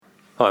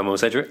Hi, I'm Will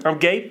Sedgwick, I'm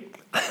Gabe.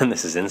 and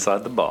this is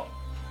Inside the Bot.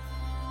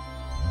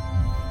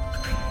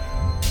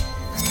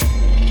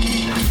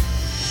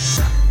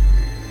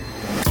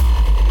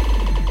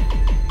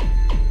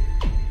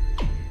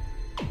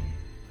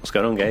 What's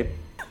going on, Gabe?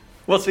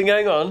 What's been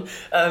going on?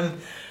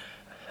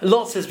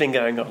 Lots has been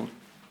going on.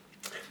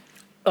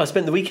 I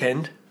spent the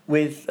weekend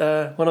with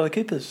one of the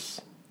Coopers.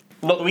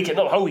 Not the weekend,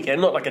 not the whole weekend,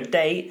 not like a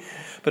date,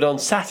 but on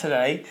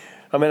Saturday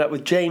I met up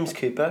with James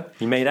Cooper.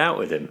 You made out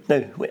with him?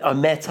 No, I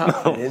met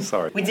up with him.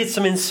 Sorry. We did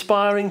some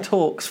inspiring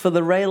talks for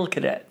the Rail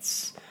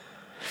Cadets.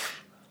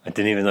 I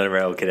didn't even know the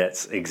Rail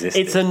Cadets existed.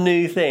 It's a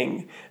new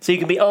thing. So you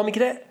can be Army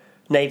Cadet,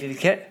 Navy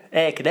Cadet,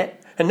 Air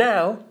Cadet, and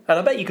now, and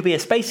I bet you could be a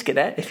Space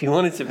Cadet if you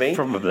wanted to be.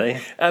 Probably.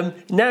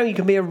 Now you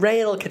can be a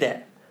Rail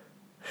Cadet.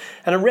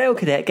 And a Rail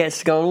Cadet gets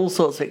to go on all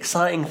sorts of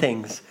exciting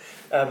things.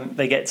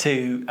 They get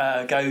to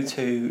go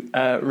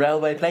to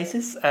railway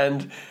places,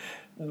 and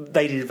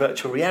they do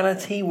virtual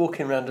reality,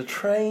 walking around a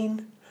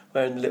train,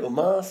 wearing little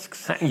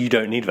masks. You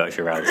don't need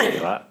virtual reality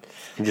for that.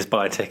 You can just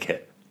buy a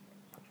ticket.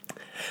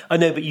 I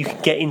know, but you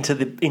can get into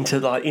the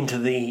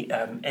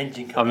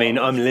engine. I mean,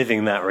 I'm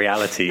living that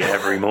reality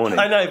every morning.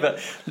 I know, but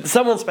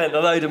someone spent a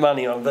load of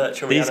money on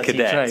virtual reality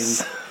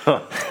cadets.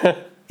 trains.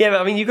 Yeah,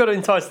 but I mean, you've got to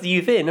entice the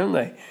youth in, haven't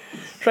they?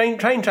 Train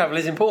travel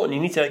is important. You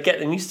need to get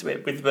them used to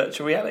it with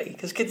virtual reality,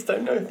 because kids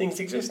don't know things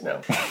exist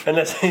now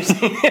unless they've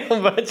seen it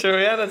on virtual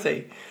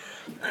reality.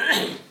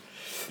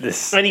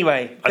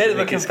 Anyway, bit of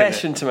a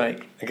confession to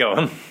make. Go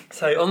on.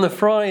 So on the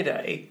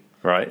Friday,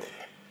 Right.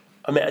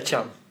 I met a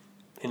chum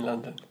in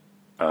London,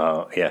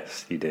 Oh,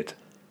 yes, you did.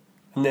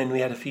 and then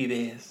we had a few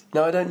beers.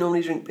 Now, I don't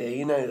normally drink beer,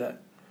 you know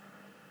that.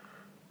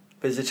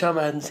 But there's a chum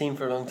I hadn't seen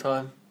for a long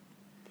time,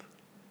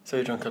 so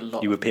we drank a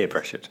lot. You were peer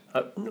pressured.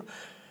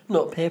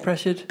 Not peer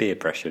pressured. Beer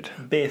pressured.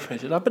 Beer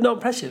pressured. But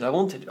not pressured. I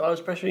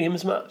was pressuring him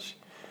as much.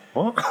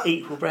 What?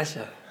 Equal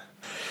pressure.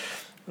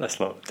 Let's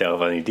not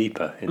delve any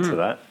deeper into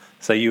that.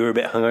 So you were a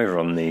bit hungover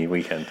on the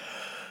weekend?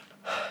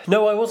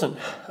 No, I wasn't.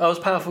 I was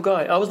a powerful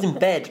guy. I was in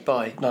bed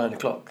by 9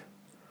 o'clock.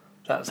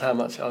 That's how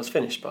much I was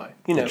finished by.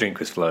 You know, The drink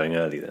was flowing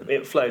early then?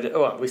 it flowed.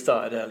 Well, we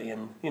started early,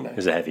 and you know, It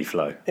was a heavy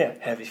flow. yeah,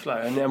 heavy flow,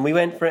 and we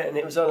went for it, and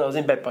it was on. I was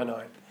in bed by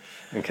 9,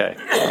 Okay.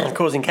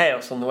 causing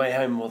chaos on the way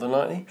home more than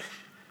likely.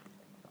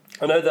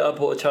 I know that I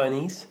bought a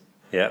Chinese,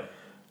 Yeah.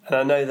 and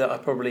I know that I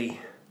probably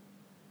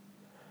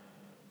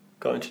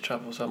got into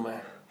trouble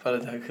somewhere.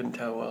 But I couldn't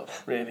tell what,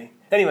 really.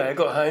 Anyway, I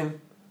got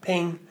home,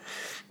 ping,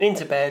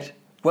 into bed,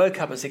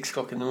 woke up at 6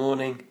 o'clock in the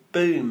morning,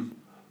 boom,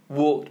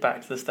 walked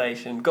back to the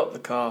station, got the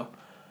car,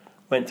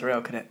 went to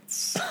Rail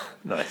Cadets.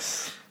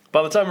 Nice.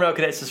 By the time Rail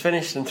Cadets was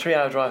finished and 3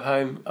 hour drive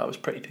home, I was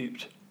pretty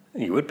pooped.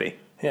 You would be.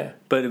 Yeah.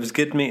 But it was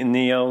good meeting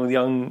the young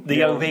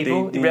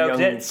people, the Rail young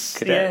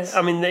Cadets. Yeah.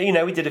 I mean, you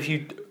know, we did a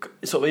few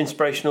sort of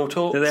inspirational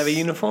talks. Do they have a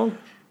uniform?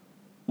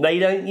 They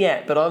don't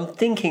yet, but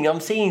I'm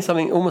seeing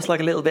something almost like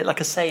a little bit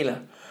like a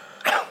sailor.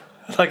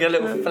 Like a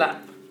little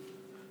flap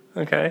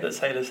Okay. that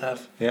sailors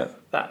have. Yeah.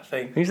 That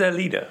thing. Who's their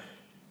leader?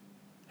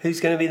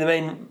 Who's going to be the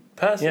main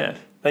person? Yeah.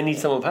 They need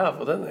someone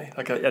powerful, don't they?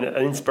 Like an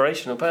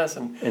inspirational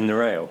person In the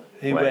rail.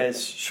 who Wait.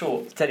 wears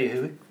shorts. Tell you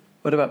who.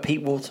 What about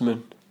Pete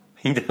Waterman?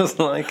 He does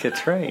like a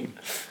train.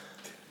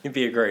 He'd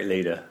be a great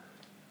leader.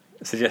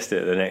 Suggest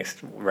it at the next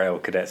Rail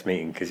Cadets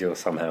meeting because you're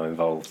somehow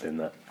involved in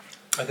that.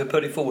 I could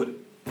put it forward.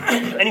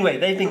 Anyway,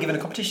 they've been given a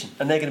competition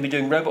and they're going to be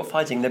doing robot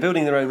fighting. They're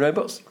building their own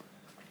robots.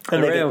 The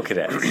Rail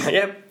Cadets.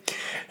 Yep.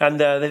 And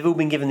they've all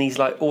been given these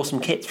like awesome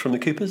kits from the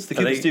Coopers. The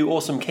Coopers do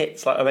awesome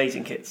kits, like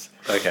amazing kits.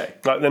 Okay.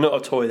 Like they're not a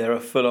toy; they're a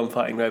full-on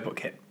fighting robot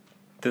kit.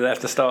 Do they have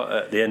to start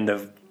at the end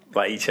of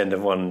each end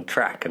of one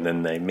track and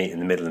then they meet in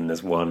the middle and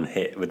there's one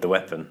hit with the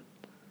weapon?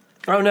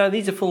 Oh no,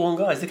 these are full-on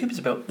guys. The Coopers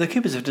are built. The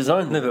Coopers have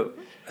designed them. No, but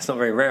it's not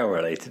very rail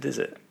related, is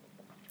it?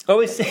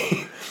 Oh, I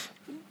see.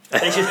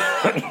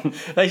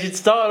 They should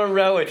start on a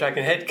railway track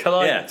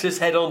and just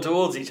head on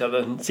towards each other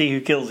and see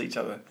who kills each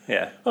other.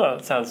 Yeah. Oh,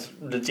 that sounds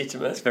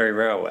legitimate. It's very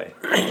railway.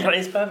 That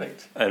is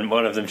perfect. And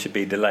one of them should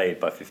be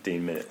delayed by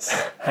 15 minutes.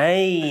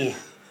 Hey.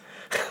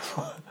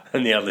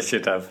 And the other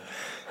should have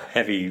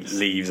heavy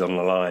leaves on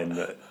the line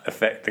that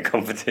affect the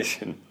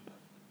competition.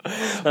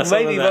 That's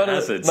Maybe one of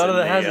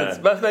the hazards.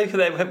 That's maybe for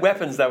their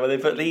weapons now, where they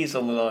put leaves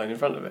on the line in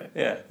front of it.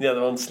 Yeah. The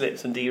other one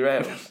slips and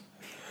derails.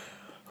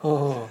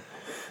 Oh.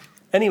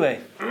 Anyway,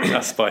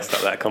 That's spiced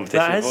up that competition.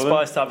 that has for them.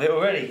 spiced up it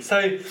already.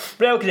 So,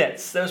 Rail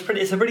Cadets,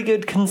 it's a pretty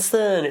good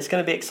concern. It's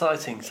going to be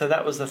exciting. So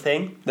that was the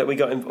thing that we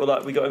got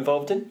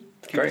involved in.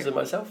 Coopers and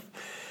myself.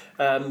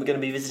 We're going to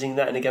be visiting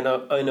that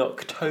in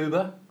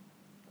October.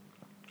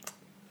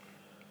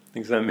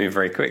 Things don't move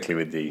very quickly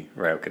with the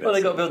Rail Cadets. Well,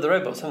 they've got to build the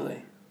robots, haven't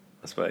they?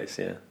 I suppose,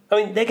 yeah. I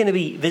mean, they're going to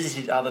be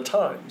visited other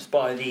times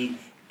by the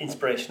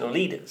inspirational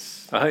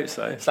leaders I hope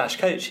so. /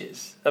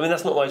 coaches. I mean,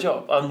 that's not my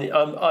job.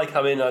 I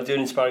come in, I do an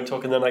inspiring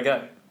talk, and then I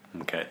go.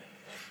 Okay.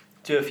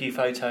 Do a few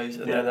photos,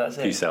 and then that's it.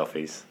 A few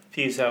selfies.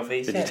 Few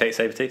selfies. Did you take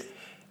Sabreteeth?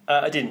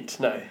 I didn't,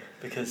 no,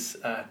 because...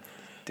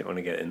 Didn't want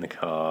to get it in the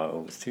car.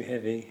 Oh, it's too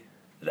heavy.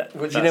 do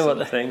you know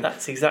what? Thing.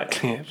 That's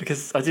exactly it,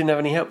 because I didn't have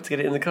any help to get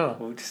it in the car.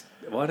 Well, just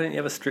Why don't you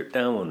have a stripped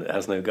down one that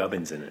has no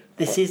gubbins in it?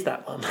 This is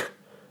that one.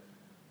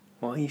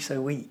 Why are you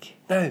so weak?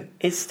 No,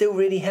 it's still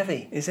really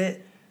heavy. Is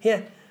it?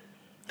 Yeah.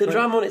 The Well-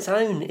 drum on its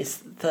own is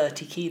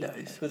 30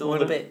 kilos with all Why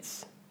the don't-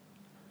 bits.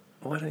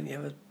 Why don't you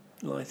have a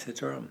lighter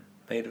drum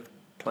made of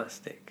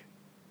plastic?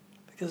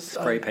 Because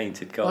Spray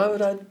painted gold. why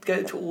would I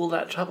go to all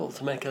that trouble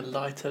to make a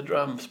lighter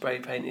drum spray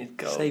painted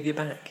gold? Save your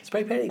back.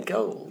 Spray painted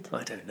gold?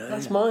 I don't know.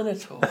 That's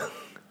Minotaur.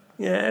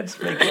 Yeah,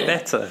 just make it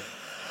better.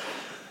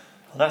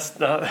 That's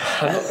not,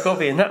 I'm not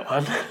copying that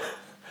one.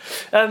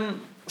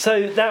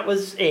 So that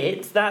was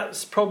it.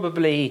 That's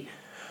probably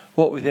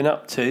what we've been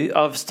up to.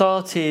 I've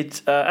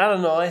started. Alan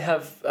and I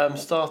have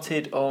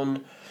started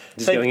on.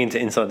 Just going into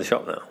inside the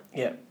shop now.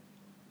 Yeah.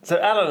 So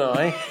Alan and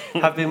I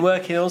have been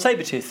working on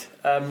Sabretooth.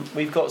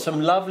 We've got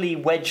some lovely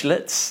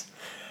wedgelets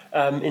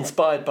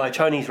inspired by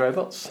Chinese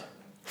robots.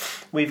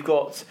 We've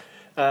got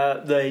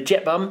the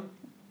jet bum.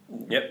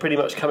 Yep. Pretty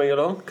much coming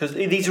along because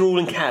these are all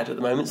in CAD at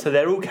the moment, so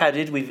they're all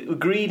CADed. We've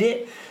agreed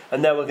it,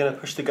 and now we're going to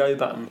push the go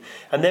button.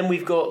 And then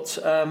we've got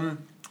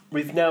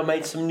we've now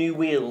made some new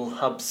wheel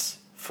hubs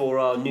for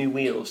our new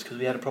wheels because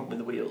we had a problem with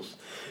the wheels.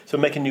 So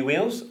we're making new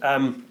wheels.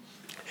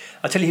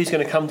 I'll tell you who's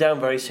going to come down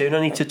very soon.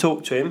 I need to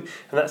talk to him,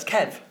 and that's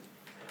Kev.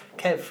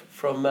 Kev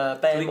from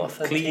Behemoth.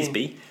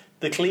 Cleesby.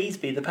 The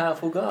Cleesby, the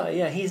powerful guy.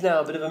 Yeah, he's now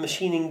a bit of a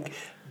machining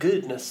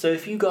goodness. So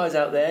if you guys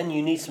out there and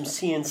you need some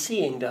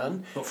CNCing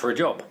done, Not for a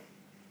job.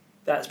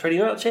 that's pretty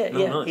much it, Oh,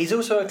 yeah. nice. He's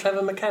also a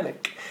clever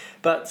mechanic.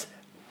 But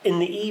in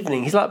the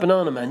evening, he's like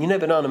Banana Man. You know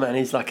Banana Man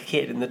is like a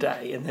kid in the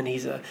day, and then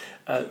he's a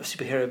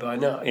superhero by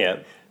night. Yeah.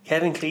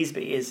 Kevin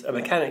Cleesby is a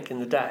mechanic in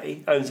the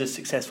day, owns a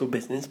successful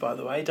business, by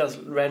the way, does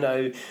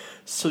Renault,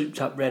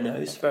 souped-up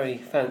Renaults, very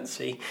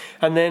fancy.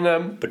 And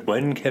then... But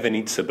when Kevin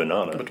eats a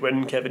banana, but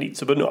when Kevin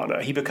eats a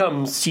banana, he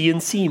becomes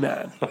CNC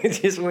man.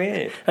 which is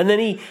weird. And then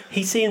he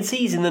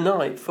CNCs in the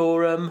night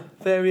for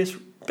various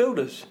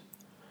builders.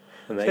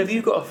 So if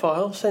you've got a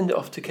file, send it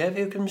off to Kev.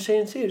 He'll come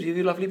CNC it. He'll give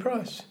you a lovely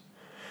price.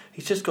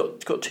 He's just got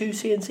 2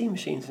 CNC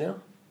machines now,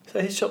 so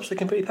his shop's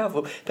looking pretty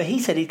powerful. But he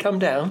said he'd come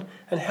down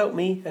and help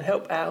me and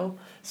help Al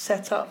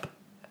set up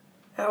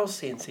our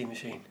CNC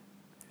machine.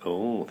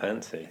 Oh,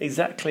 fancy.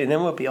 Exactly, and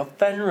then we'll be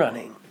off and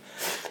running.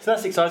 So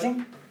that's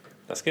exciting.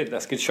 That's good.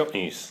 That's good shop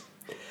news.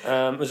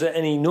 Was there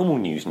any normal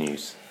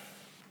news?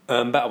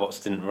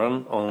 BattleBots didn't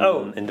run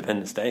on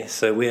Independence Day,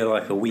 so we're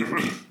like 2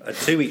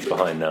 weeks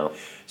behind now.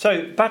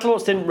 So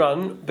BattleBots didn't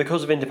run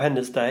because of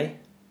Independence Day,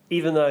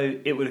 even though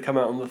it would have come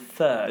out on the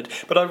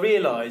 3rd. But I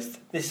realised,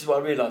 this is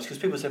what I realised, because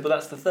people said, well,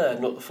 that's the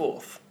 3rd, not the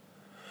 4th.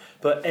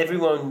 But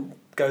everyone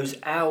goes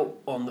out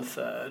on the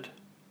 3rd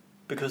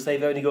because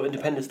they've only got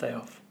Independence Day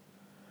off.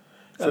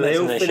 So they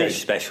all show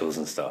finish... specials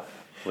and stuff.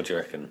 What do you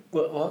reckon?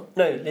 What?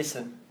 No,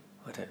 listen.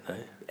 I don't know.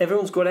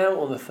 Everyone's gone out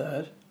on the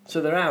 3rd,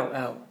 so they're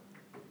out.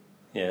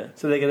 Yeah.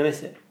 So they're going to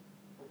miss it.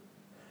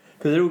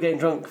 Because they're all getting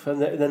drunk, and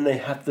then they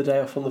have the day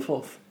off on the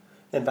 4th.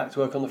 Then back to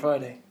work on the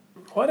Friday.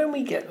 Why don't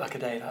we get like a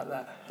day like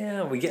that?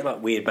 Yeah, we get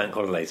like weird bank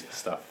holidays for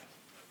stuff,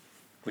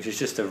 which is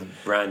just a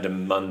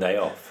random Monday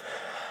off.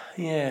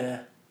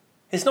 Yeah.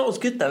 It's not as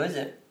good though, is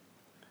it?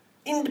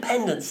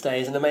 Independence Day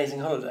is an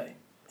amazing holiday,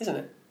 isn't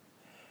it?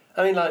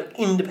 I mean, like,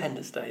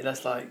 Independence Day,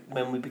 that's like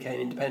when we became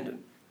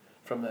independent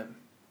from them.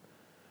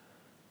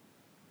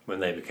 When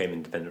they became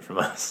independent from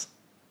us.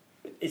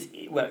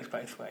 It works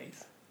both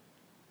ways,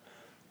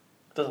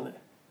 doesn't it?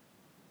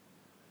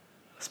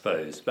 I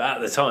suppose. But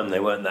at the time, they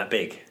weren't that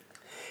big.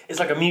 It's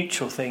like a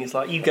mutual thing. It's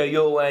like you go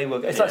your way, we'll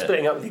go. It's like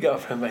splitting up with your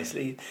girlfriend,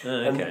 basically.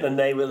 Okay. And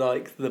they were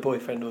like the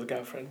boyfriend or the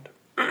girlfriend.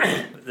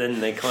 But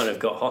then they kind of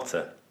got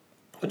hotter.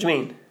 What do you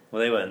mean?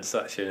 Well, they weren't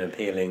such an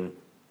appealing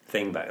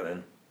thing back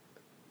then.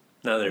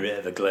 Now they're a bit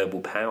of a global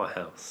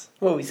powerhouse.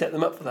 Well, we set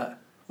them up for that.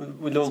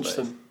 We launched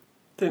them.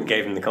 Didn't we?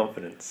 Gave them the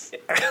confidence.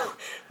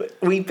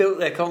 We built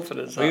their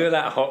confidence up. We were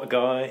that hot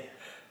guy.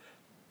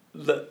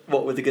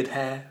 What, with the good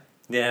hair?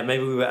 Yeah,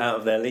 maybe we were out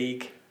of their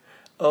league.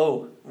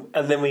 Oh,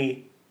 and then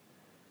we...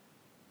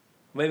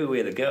 Maybe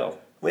we're the girl.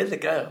 We're the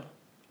girl.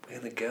 We're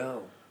the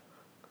girl.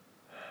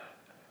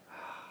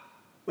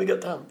 We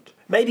got dumped.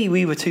 Maybe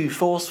we were too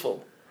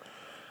forceful.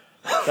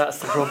 That's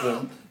the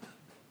problem.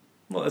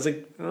 What is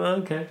it?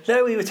 Okay.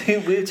 No, we were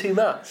too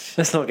much.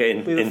 Let's not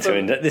get We were into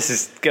it. This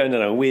is going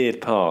down a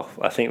weird path.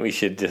 I think we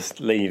should just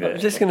leave I'm it.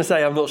 just going to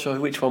say I'm not sure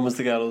which one was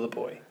the girl or the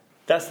boy.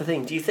 That's the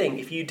thing. Do you think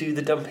if you do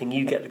the dumping,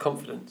 you get the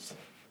confidence?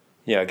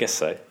 Yeah, I guess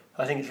so.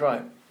 I think it's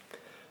right.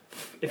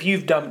 If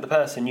you've dumped the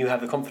person, you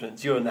have the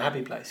confidence. You're in the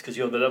happy place because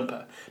you're the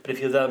dumper. But if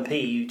you're the dumpee,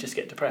 you just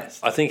get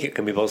depressed. I think it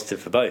can be positive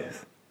for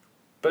both.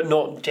 But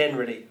not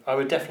generally. I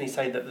would definitely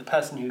say that the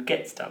person who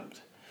gets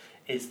dumped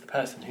is the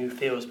person who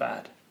feels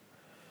bad.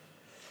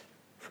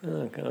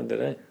 Oh, God, I don't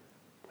know.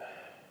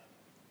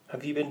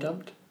 Have you been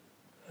dumped?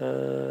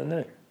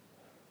 No.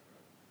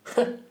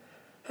 Haven't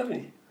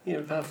you? You're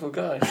a powerful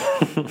guy.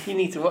 You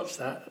need to watch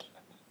that.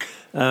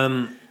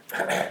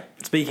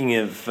 Speaking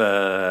of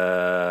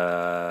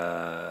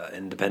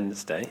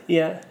Independence Day,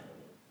 Yeah.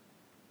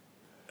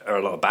 there are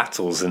a lot of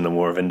battles in the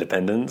War of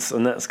Independence,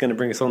 and that's going to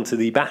bring us on to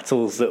the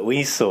battles that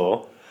we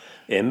saw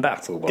in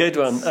BattleBots. Good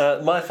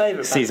one. My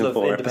favourite Season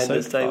battle of 4,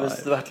 Independence episode Day was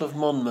 5. the Battle of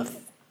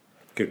Monmouth.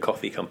 Good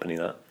coffee company,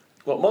 that.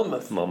 What,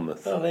 Monmouth?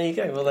 Monmouth. Oh, there you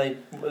go. Well, there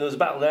was a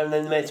battle there and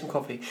then they made some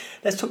coffee.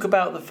 Let's talk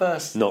about the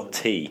first... Not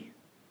tea.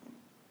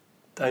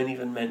 Don't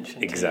even mention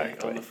tea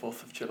Exactly. on the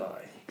 4th of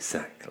July.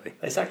 Exactly.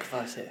 They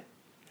sacrifice it.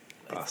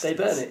 They Bastards.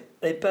 burn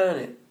it. They burn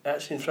it.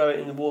 Actually, throw it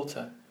in the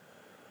water.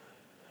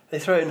 They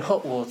throw it in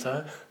hot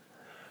water,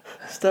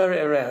 stir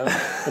it around,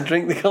 and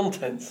drink the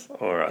contents.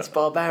 All right. That's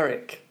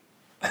barbaric.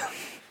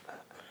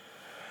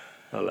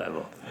 I'll let him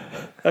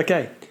off.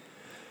 Okay.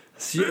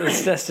 So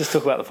let's just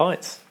talk about the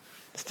fights.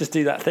 Let's just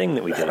do that thing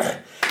that we did.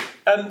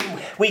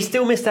 We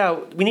still missed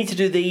out. We need to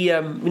do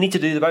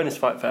the bonus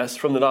fight first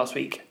from the last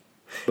week,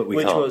 But we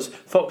which can't. was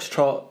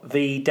Foxtrot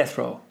v Death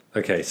Roll.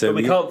 Okay, so But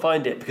we can't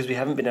find it because we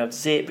haven't been able to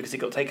see it because it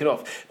got taken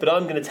off. But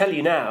I'm going to tell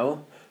you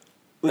now.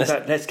 In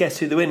fact, let's guess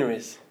who the winner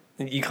is.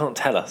 You can't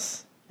tell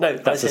us. No,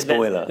 That's I a said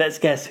spoiler. Let's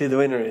guess who the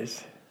winner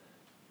is.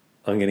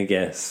 I'm going to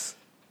guess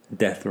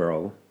Death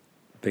Roll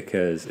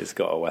because it's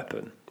got a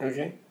weapon.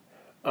 Okay.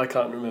 I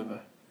can't remember.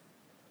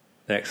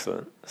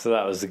 Excellent. So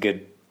that was a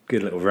good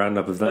little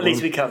roundup of that. At least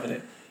one. we covered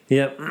it.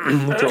 Yep,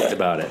 we talked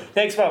about it.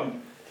 Next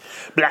one.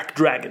 Black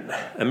Dragon.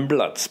 And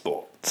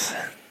Bloodsport.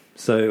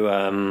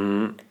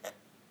 So,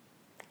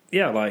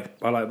 yeah, I like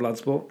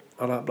Bloodsport.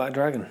 I like Black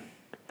Dragon.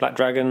 Black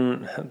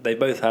Dragon, they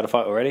both had a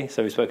fight already,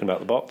 so we've spoken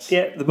about the bots.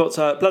 Yeah, the bots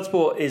are...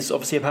 Bloodsport is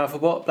obviously a powerful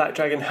bot. Black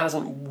Dragon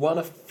hasn't won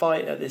a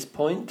fight at this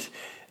point,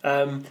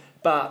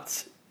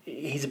 but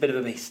he's a bit of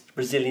a beast.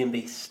 Brazilian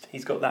beast.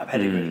 He's got that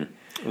pedigree.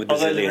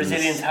 Although the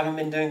Brazilians haven't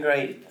been doing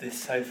great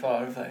this so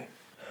far, have they?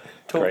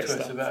 Talk Great to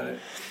us stuff. about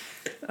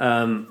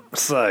it.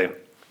 So,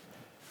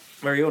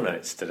 where are your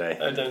notes today?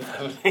 I don't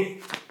have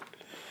any.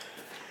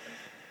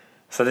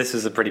 So this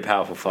was a pretty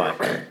powerful fight.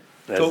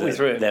 Talk me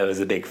through it. There was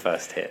a big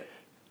first hit.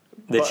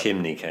 The What?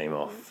 chimney came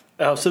off.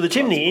 Oh, so the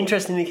chimney,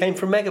 interestingly, came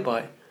from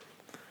Megabyte.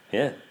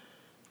 Yeah.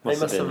 They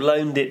must have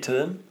loaned it to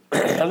them.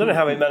 I don't know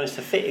how it managed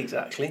to fit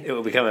exactly. It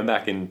will be coming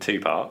back in 2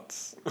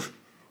 parts.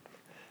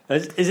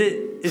 Is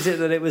it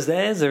that it was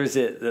theirs, or is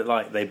it that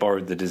like they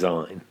borrowed the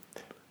design?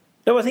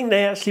 No, I think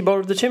they actually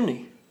borrowed the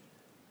chimney.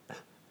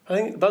 I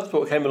think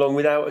Bloodsport came along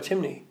without a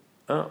chimney.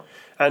 Oh,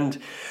 And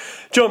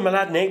John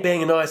Maladnik,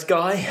 being a nice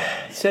guy,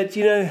 said,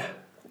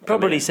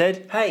 probably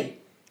said, hey,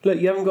 look,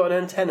 you haven't got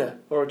an antenna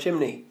or a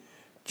chimney.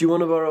 Do you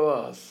want to borrow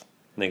ours?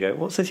 and they go,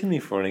 "What's the chimney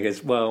for?" And he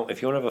goes, "Well,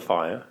 if you want to have a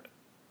fire,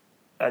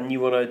 And you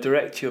want to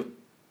direct your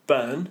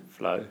burn?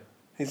 flow.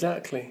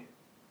 Exactly.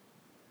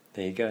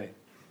 There you go."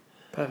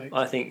 Perfect.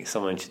 I think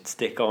someone should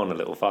stick on a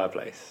little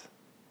fireplace,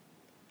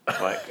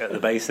 like at the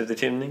base of the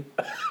chimney,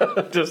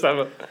 Just have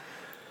a...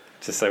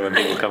 just so when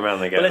people come around,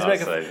 they go, But let's "Oh, make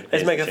so a, here's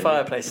let's make the a chimney."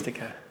 fireplace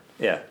sticker.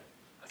 Yeah,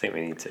 I think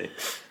we need to.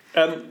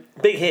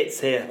 Big hits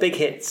here. Big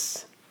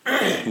hits.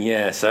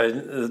 Yeah, so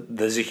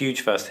there's a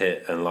huge first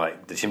hit, and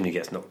like the chimney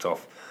gets knocked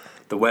off.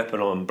 The weapon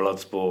on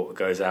Bloodsport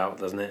goes out,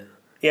 doesn't it?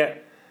 Yeah.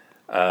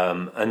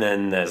 And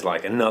then there's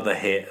like another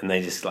hit, and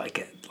they just like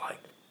get like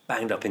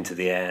banged up into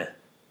the air,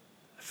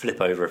 flip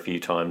over a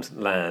few times,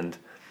 land,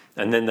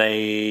 and then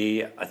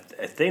I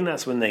think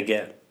that's when they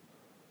get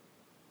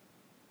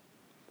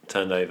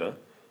turned over,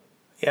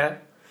 Yeah.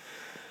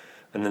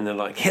 and then they're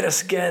like, "Hit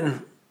us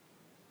again!"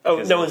 Oh,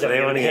 Because no one's ever they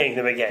only hitting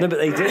them again. No, but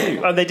they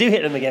do. Oh, they do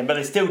hit them again, but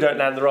they still don't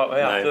land the right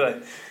way up, No. do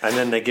they? And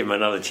then they give them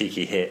another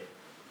cheeky hit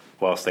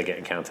whilst they're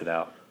getting counted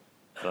out,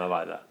 and I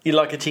like that. You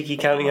like a cheeky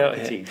counting I out like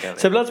a here. cheeky counting.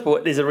 So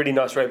Bloodsport is a really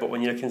nice robot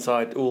when you look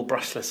inside, all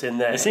brushless in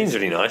there. It seems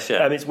really nice,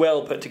 yeah. It's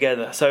well put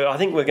together. So I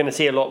think we're going to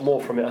see a lot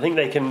more from it. I think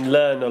they can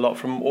learn a lot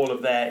from all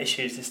of their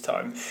issues this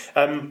time.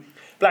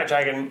 Black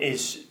Dragon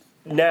is...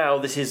 Now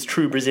this is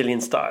true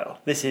Brazilian style.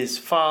 This is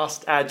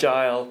fast,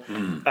 agile,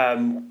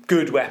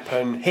 good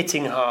weapon,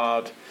 hitting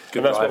hard.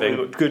 Good and that's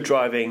driving. Good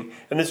driving.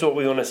 And this is what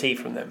we want to see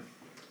from them.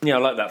 Yeah, I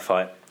like that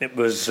fight. It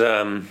was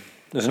a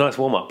nice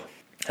warm up.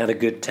 Had a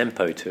good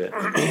tempo to it.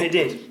 It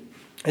did.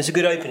 It's a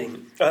good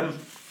opening. I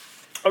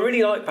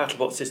really like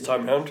BattleBots this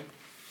time round.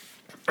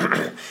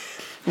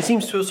 It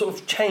seems to have sort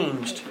of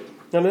changed.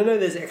 And I know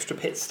there's extra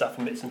pit stuff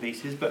and bits and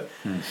pieces, but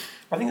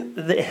I think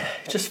that it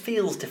just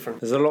feels different.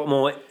 There's a lot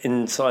more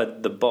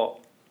inside the bot.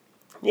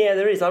 Yeah,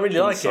 there is. I really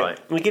like Insight.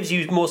 it. And it gives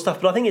you more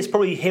stuff, but I think it's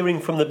probably hearing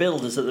from the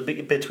builders at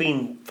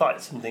between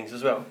fights and things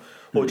as well,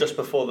 or just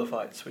before the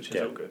fights, which is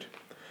all good.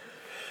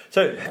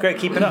 So, great,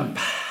 keep it up.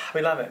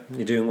 We love it.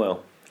 You're doing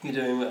well. You're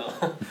doing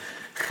well.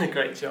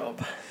 Great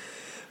job.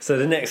 So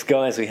the next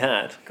guys we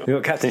had, we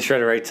got Captain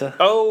Shredderator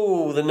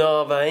Oh, the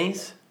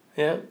Narvaez.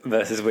 Yeah,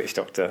 versus Witch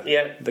Doctor.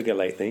 yeah, The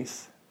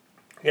Galathes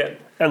yeah,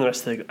 and the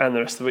rest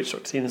of the Witch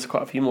Doctor team. There's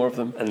quite a few more of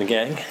them. and the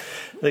gang.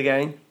 The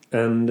gang.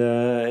 And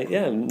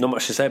yeah, not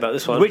much to say about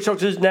this one. Witch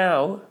Doctors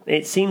now.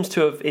 It seems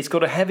to have. It's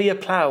got a heavier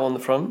plough on the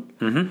front.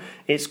 Mm-hmm.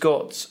 It's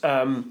got.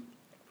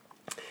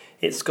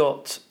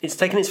 It's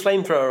taken its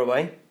flamethrower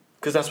away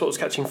because that's what was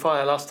catching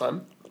fire last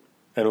time.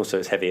 And also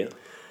it's heavier.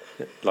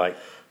 Like,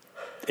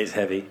 it's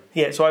heavy.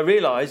 Yeah, so I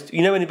realised,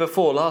 when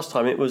before last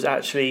time it was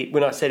actually,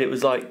 when I said it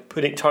was like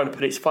trying to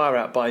put its fire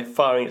out by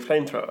firing its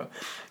flamethrower,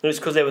 it was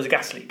because there was a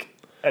gas leak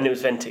and it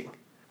was venting.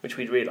 which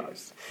we'd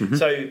realised.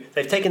 So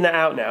they've taken that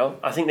out now.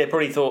 I think they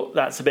probably thought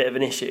that's a bit of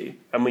an issue,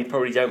 and we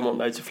probably don't want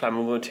loads of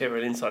flammable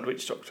material inside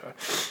Witch Doctor.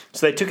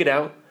 So they took it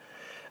out.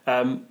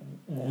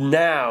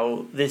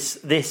 Now this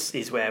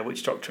is where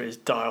Witch Doctor is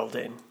dialed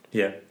in.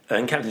 Yeah,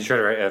 and Captain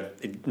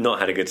Shredder not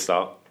had a good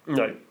start.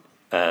 No.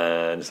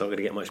 And it's not going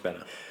to get much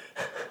better.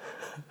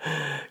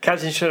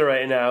 Captain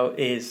Shredder now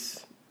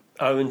is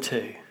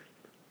 0-2.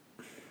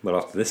 Well,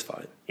 after this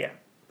fight. Yeah.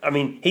 I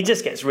mean, he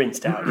just gets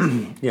rinsed out,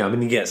 doesn't he? Yeah, I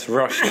mean, he gets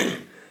rushed,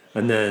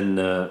 and then,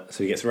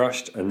 so he gets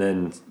rushed, and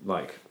then,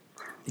 like,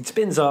 he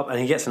spins up, and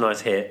he gets a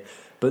nice hit,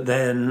 but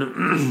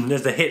then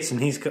there's the hits,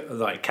 and he's,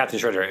 like, Captain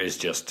Shredder is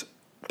just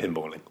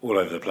pinballing all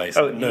over the place.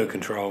 No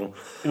control.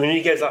 When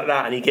he goes like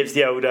that, and he gives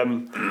the old,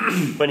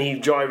 when he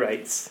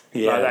gyrates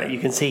like that, you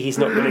can see he's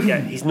not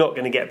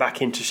going to get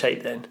back into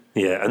shape then.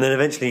 Yeah, and then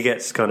eventually he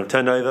gets kind of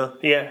turned over.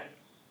 Yeah.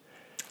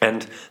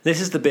 And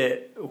this is the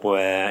bit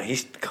where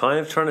he's kind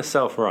of trying to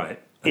self-right.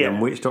 And then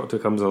Witch Doctor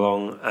comes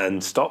along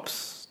and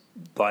stops,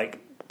 like,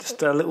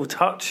 just a little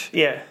touch.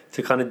 Yeah.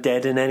 To kind of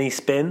deaden any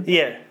spin.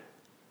 Yeah.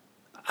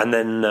 And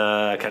then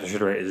Captain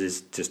Shredder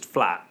is just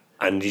flat.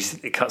 And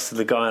it cuts to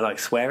the guy, like,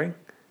 swearing.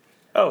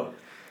 Oh.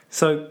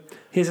 So,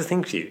 here's the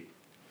thing for you.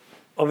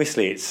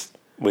 Obviously, it's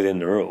within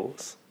the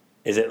rules.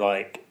 Is it,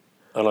 like,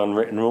 an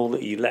unwritten rule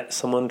that you let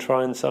someone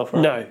try and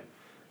self-right? No.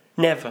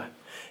 Never.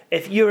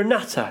 If you're a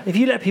nutter, if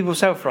you let people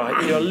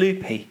self-right, you're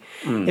loopy.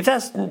 If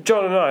that's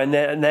John and I,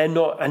 and they're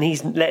not, and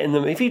he's letting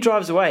them, if he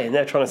drives away and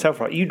they're trying to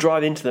self-right, you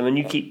drive into them and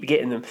you keep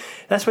getting them.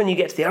 That's when you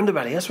get to the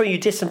underbelly. That's when you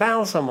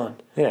disembowel someone.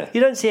 Yeah.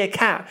 You don't see a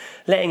cat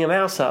letting a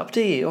mouse up,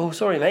 do you? Oh,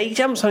 sorry, mate. He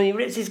jumps on him, he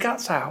rips his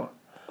guts out.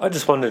 I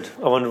wondered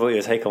what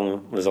your take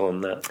was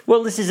on that.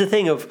 Well, this is the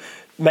thing of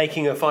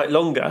making a fight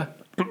longer,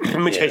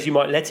 in which case you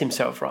might let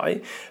himself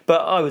right. But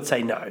I would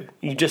say no.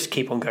 You just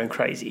keep on going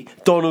crazy.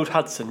 Donald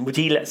Hudson, would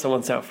he let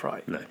someone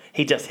self-right? No.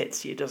 He just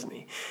hits you, doesn't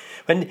he?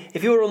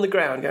 If you're on the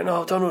ground going,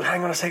 oh, Donald,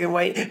 hang on a second,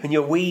 wait, and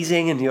you're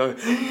wheezing and you're...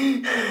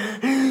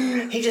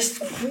 he just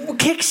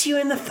kicks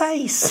you in the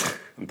face.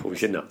 And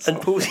pulls your nuts and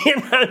off.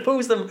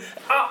 pulls them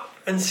up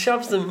and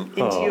shoves them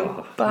into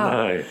your butt.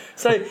 No.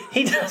 So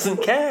he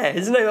doesn't care.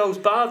 There's no holds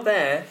barred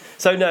there.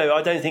 So no,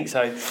 I don't think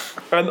so.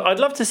 I'd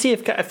love to see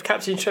if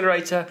Captain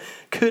Shredder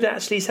could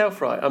actually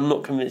self-right. I'm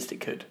not convinced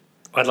it could.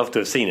 I'd love to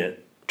have seen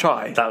it.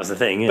 Try. That was the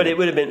thing, yeah. But it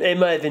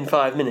may have been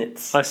 5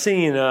 minutes. I've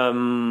seen,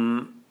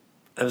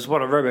 it was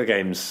one of Robo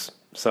Games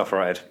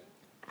self-righted.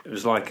 It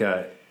was like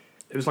a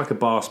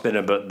bar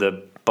spinner, but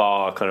the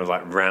bar kind of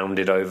like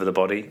rounded over the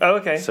body. Oh,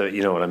 okay. So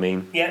you know what I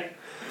mean? Yeah.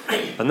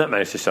 And that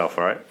managed to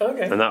self-right.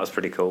 Okay. And that was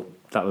pretty cool.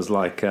 That was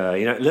like,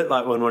 it looked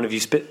like when one of you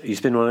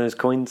spin one of those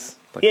coins.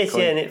 Like yes,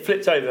 and it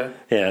flips over.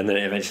 Yeah, and then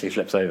it eventually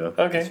flips over.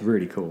 Okay. It's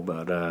really cool,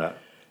 but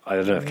I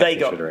don't know if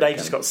they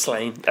just got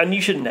slain. And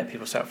you shouldn't let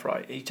people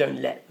self-right. You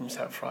don't let them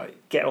self-right.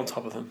 Get on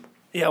top of them.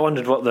 Yeah, I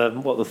wondered what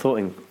the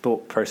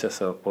thought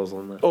process was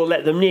on that. Or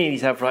let them nearly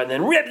self-right and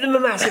then rip them a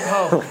massive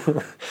hole.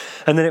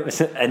 And then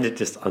it ended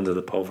just under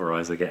the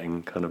pulverizer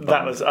getting kind of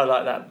bummed. I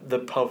like that, the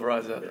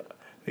pulverizer.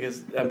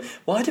 Because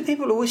why do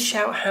people always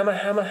shout hammer,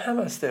 hammer,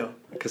 hammer still?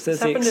 Because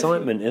there's the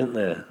excitement, isn't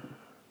there?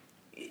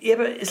 Yeah,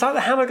 but it's like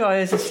the hammer guy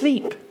is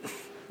asleep.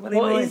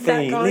 What is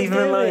that guy Leave him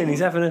alone,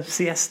 he's having a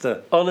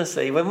siesta.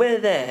 Honestly, when we're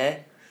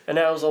there and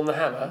Al's on the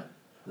hammer,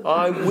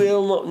 I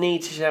will not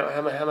need to shout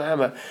hammer, hammer,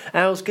 hammer.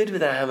 Al's good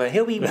with that hammer.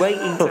 He'll be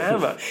waiting to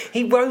hammer.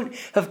 He won't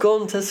have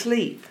gone to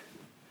sleep.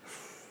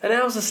 And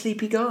Al's a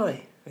sleepy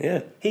guy.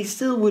 Yeah. He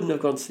still wouldn't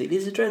have gone to sleep.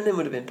 His adrenaline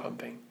would have been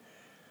pumping.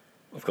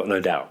 I've got no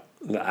doubt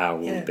that Al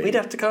would be. We'd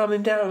have to calm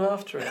him down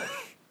after it.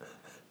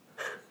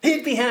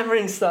 He'd be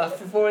hammering stuff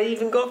before he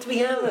even got to be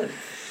hammered.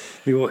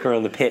 Be walking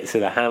around the pits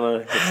with a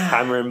hammer, just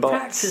hammering bots.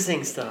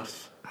 Practising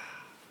stuff.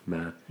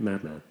 Mad.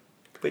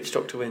 Which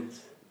Doctor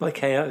wins? By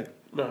KO.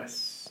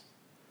 Nice.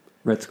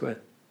 Red Square.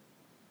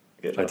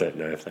 Good I don't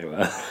know if they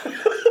were.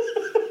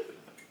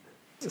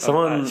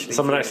 Someone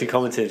actually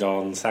commented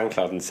on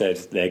SoundCloud and said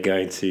they're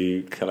going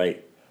to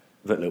collate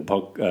that little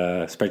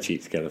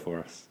spreadsheet together for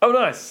us. Oh,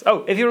 nice.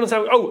 Oh, if you're on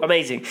SoundCloud,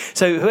 amazing.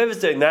 So whoever's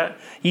doing that,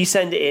 you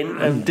send it in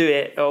and do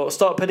it, or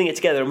start putting it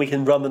together and we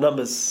can run the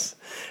numbers.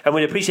 And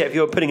we'd appreciate if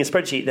you're putting a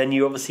spreadsheet, then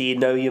you obviously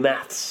know your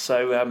maths.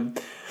 So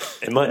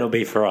it might not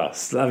be for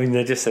us. I mean,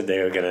 they just said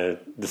they were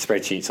the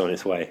spreadsheet's on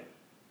its way.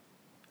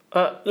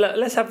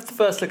 Let's have the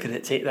first look at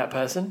it, that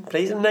person,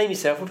 please, and name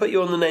yourself. We'll put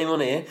your name on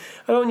here.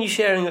 I don't want you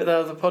sharing it with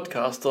other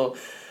podcast or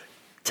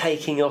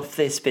taking off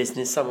this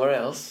business somewhere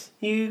else.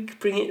 You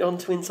bring it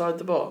onto Inside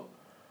the Bot.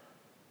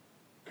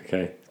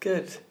 Okay.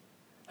 Good.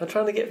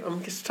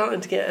 I'm just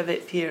starting to get a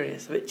bit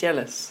furious, a bit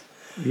jealous.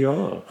 You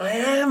are? I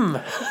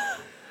am.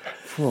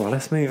 Oh,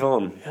 let's move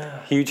on.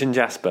 Huge and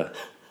Jasper.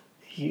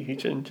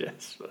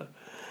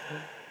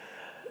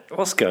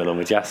 What's going on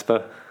with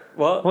Jasper?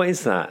 What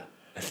is that?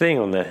 A thing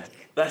on there?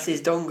 That's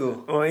his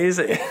dongle. What is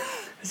it?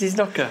 It's his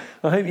knocker.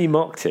 I hope you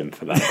mocked him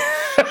for that.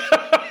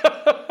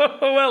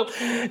 Well,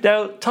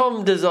 now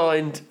Tom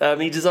designed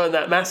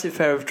that massive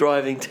pair of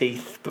driving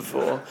teeth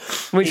before,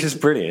 which is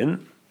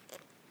brilliant.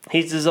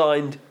 He's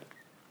designed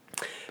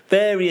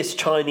various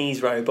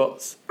Chinese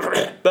robots,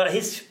 but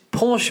his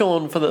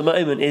penchant for the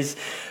moment is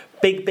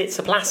big bits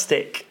of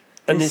plastic.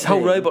 And his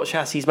whole robot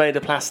chassis is made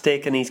of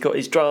plastic, and he's got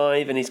his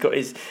drive, and he's got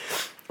his...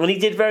 And he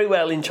did very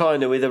well in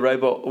China with a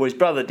robot, or his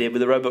brother did,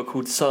 with a robot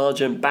called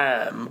Sergeant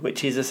Bam,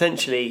 which is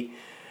essentially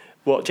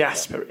what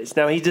Jasper is.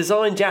 Now, he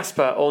designed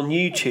Jasper on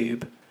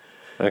YouTube.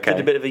 Okay.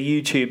 Did a bit of a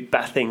YouTube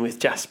thing with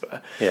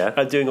Jasper. Yeah.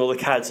 Doing all the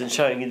CADs and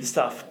showing you the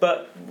stuff.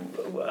 But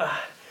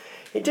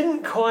it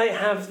didn't quite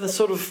have the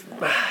sort of...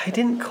 It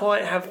didn't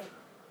quite have...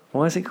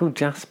 Why is it called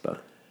Jasper?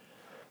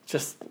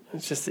 It's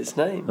just its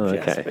name, Oh,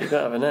 okay. Jasper. You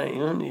don't have a name,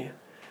 haven't you?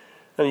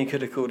 And you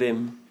could have called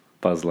him...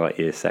 Buzz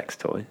Lightyear sex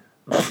toy.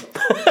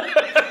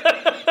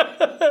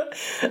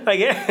 I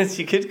guess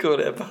you could call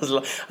it a Buzz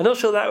Lightyear. I'm not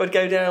sure that would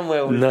go down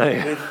well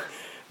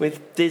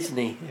with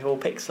Disney or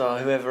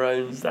Pixar, whoever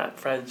owns that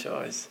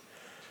franchise.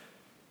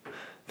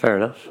 Fair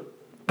enough.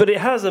 But it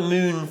has a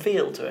moon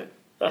feel to it.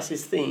 That's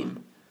his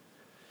theme.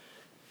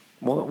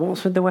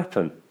 What's with the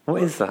weapon?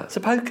 What is that? It's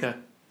a poker.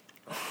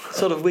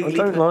 Sort of wiggly.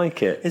 I don't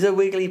like it. It's a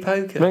wiggly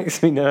poker.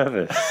 Makes me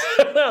nervous.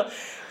 Well,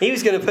 he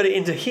was going to put it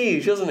into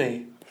Huge, wasn't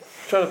he?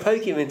 Trying to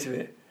poke him into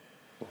it.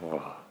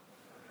 Oh.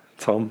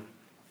 Tom,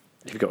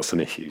 you've got some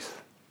issues.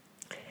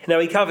 Now,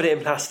 he covered it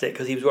in plastic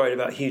because he was worried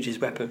about Huge's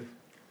weapon.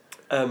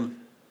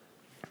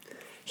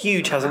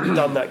 Huge hasn't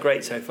done that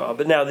great so far,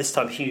 but now this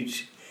time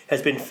Huge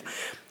has been...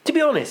 To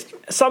be honest,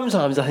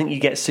 sometimes I think you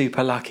get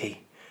super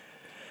lucky.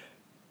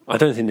 I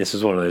don't think this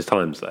was one of those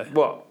times, though.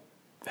 What?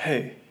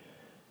 Who?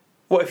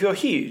 What, if you're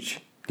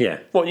Huge? Yeah.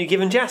 What, you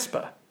given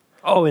Jasper?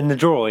 Oh, in the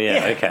draw,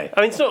 yeah. Okay.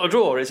 I mean, it's not a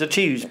draw, it's a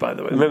choose, by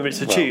the way. Remember,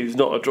 it's a choose,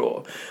 not a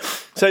draw.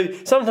 So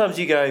sometimes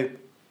you go,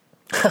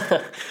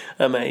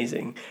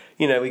 amazing.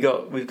 You know, we've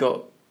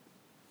got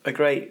a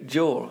great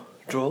draw.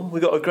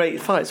 We've got a great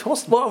fight. So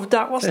what's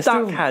Duck had so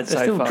far? They're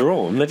still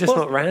drawn. They're just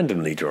not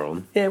randomly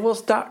drawn. Yeah,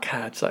 what's Duck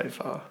had so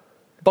far?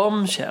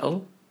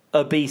 Bombshell,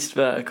 a beast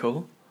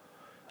vertical,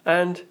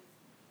 and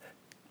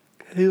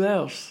who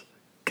else?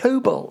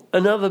 Cobalt,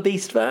 another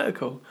beast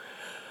vertical.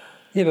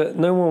 Yeah, but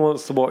no one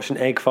wants to watch an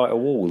egg fight a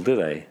wall, do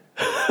they?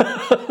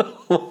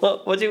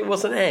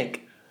 What's an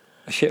egg?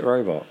 A shit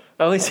robot.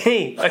 Oh, is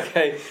he?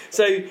 Okay.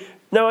 So,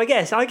 no, I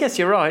guess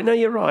you're right. No,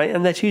 you're right.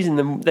 And they're choosing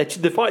them.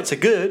 The fights are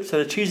good, so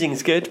the choosing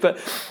is good. But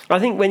I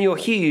think when you're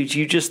Huge,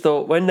 you just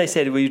thought, when they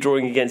said, were you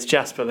drawing against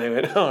Jasper, they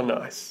went, oh,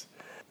 nice.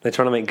 They're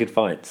trying to make good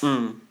fights.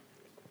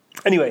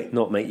 Anyway.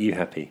 Not make you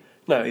happy.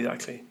 No,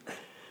 exactly.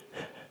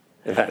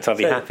 In fact, I'd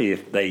be happy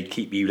if they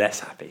keep you less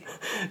happy.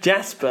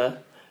 Jasper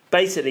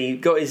basically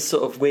got his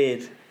sort of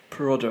weird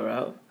prodder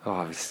out.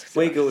 Oh, it's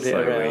wiggled it so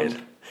around.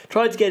 weird.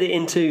 Tried to get it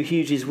into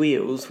Huge's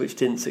wheels, which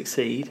didn't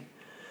succeed.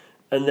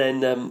 And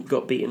then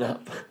got beaten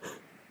up.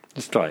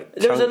 Just like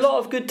There was a lot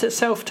of good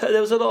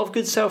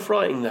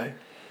self-writing though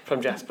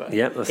from Jasper.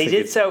 Yeah, he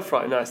did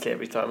self-write nicely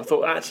every time. I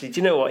thought, actually,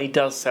 do you know what? He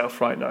does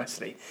self-write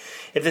nicely.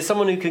 If there's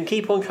someone who can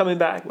keep on coming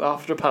back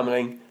after a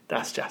pummeling,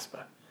 that's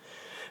Jasper.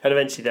 And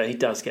eventually, though, he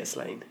does get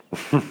slain.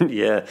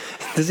 Yeah.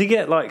 Does he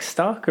get like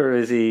stuck, or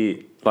is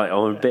he like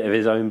on a bit of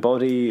his own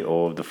body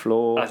or the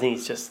floor? I think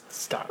he's just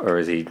stuck. Or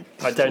is he?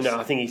 I don't know.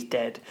 I think he's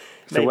dead.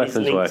 So the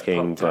weapon's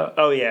working, but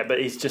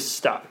but he's just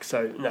stuck.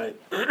 So no,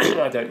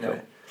 I don't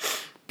know.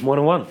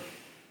 1-1.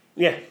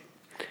 Yeah,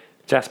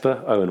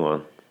 Jasper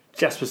 0-1.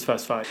 Jasper's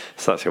first fight.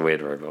 Such a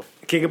weird robot.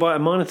 Gigabyte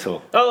and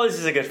Minotaur. Oh, this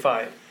is a good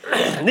fight.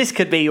 This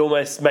could be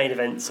almost main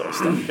event sort of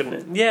stuff, couldn't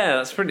it? Yeah,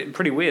 that's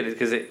pretty weird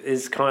because it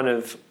is kind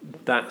of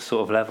that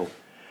sort of level.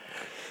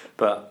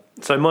 But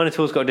so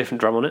Minotaur's got a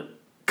different drum on it.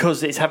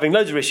 Because it's having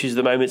loads of issues at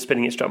the moment,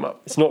 spinning its drum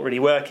up. It's not really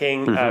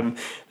working. Mm-hmm.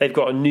 They've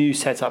got a new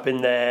setup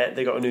in there.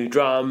 They've got a new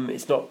drum.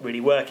 It's not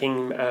really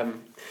working.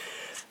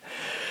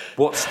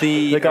 What's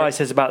the guy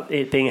says about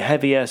it being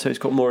heavier, so it's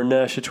got more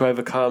inertia to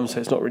overcome, so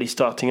it's not really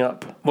starting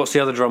up. What's the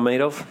other drum made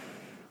of?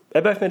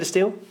 They're both made of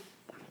steel.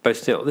 Both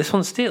steel. This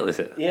one's steel, is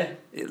it? Yeah.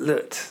 It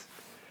looked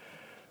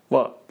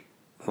What?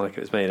 like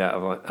it was made out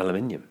of like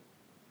aluminium.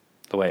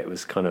 The way it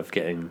was kind of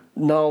getting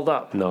Gnarled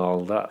up.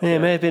 gnarled up. Yeah, it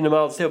may have been a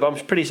mild steel, but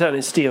I'm pretty certain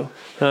it's steel.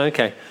 Oh,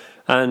 okay.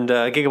 And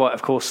Gigabyte,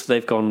 of course,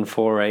 they've gone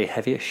for a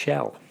heavier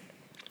shell.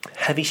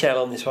 Heavy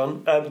shell on this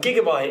one.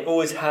 Gigabyte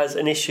always has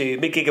an issue.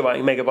 Big Gigabyte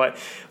and Megabyte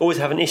always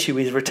have an issue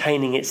with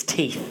retaining its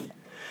teeth.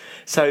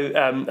 So,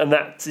 and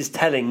that is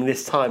telling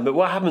this time. But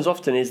what happens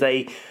often is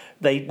they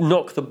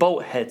knock the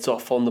bolt heads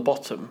off on the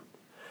bottom.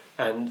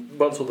 And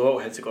once all the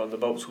bolt heads are gone, the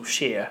bolts will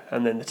shear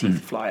and then the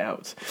teeth fly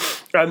out.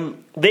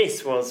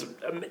 This was,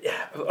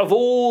 of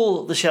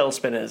all the shell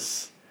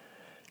spinners,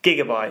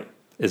 Gigabyte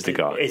Is the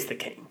guy. is the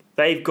king.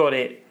 They've got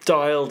it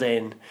dialed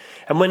in.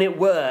 And when it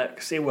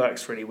works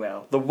really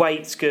well. The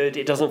weight's good.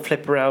 It doesn't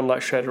flip around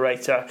like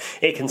Shredderator.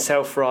 It can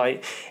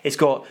self-write. It's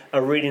got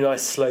a really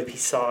nice slopey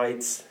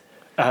sides.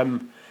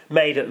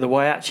 Made at the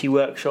Waiachi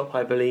workshop,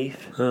 I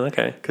believe. Oh,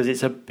 okay. Because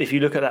if you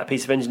look at that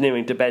piece of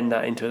engineering to bend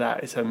that into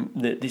that, it's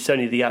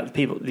only the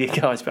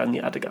guys behind the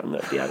Adagun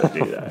that be able to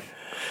do that.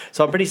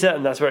 So I'm pretty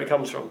certain that's where it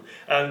comes from.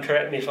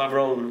 Correct me if I'm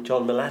wrong,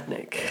 John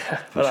Maladnik.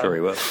 I'm sure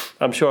he will.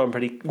 I'm sure I'm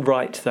pretty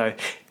right though.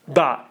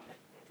 But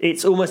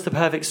It's almost the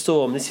perfect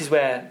storm. This is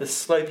where the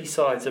slopey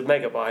sides of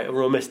Megabyte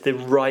are almost the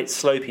right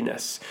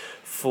slopiness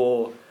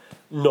for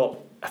not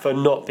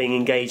being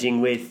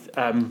engaging with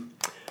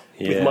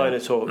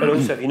Minotaur. And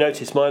also, if you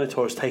notice,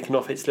 Minotaur has taken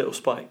off its little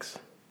spikes.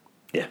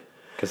 Yeah,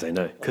 because they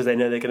know Because they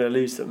know they're going to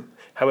lose them.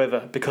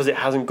 However, because it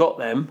hasn't got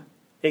them,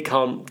 it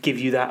can't give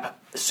you that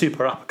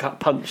super uppercut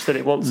punch that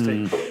it wants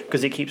to,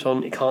 because it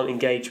can't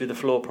engage with the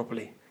floor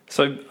properly.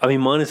 So, I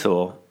mean,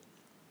 Minotaur,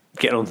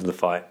 getting onto the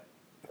fight,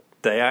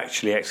 they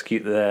actually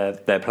execute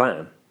their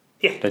plan.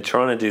 Yeah. They're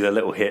trying to do their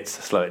little hits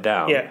to slow it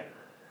down. Yeah.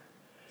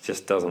 It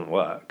just doesn't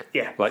work.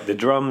 Yeah. Like, the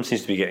drum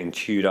seems to be getting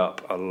chewed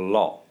up a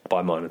lot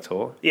by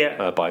Minotaur.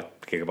 Yeah. By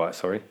Gigabyte,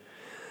 sorry.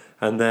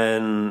 And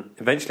then,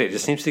 eventually,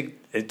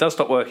 it does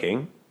stop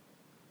working,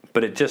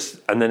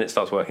 and then it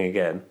starts working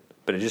again.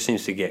 But it just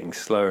seems to be getting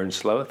slower and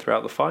slower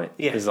throughout the fight.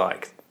 Yeah. It's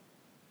like,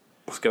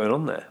 what's going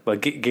on there? Well,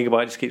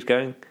 Gigabyte just keeps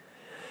going.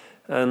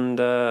 And,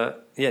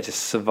 it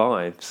just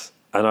survives.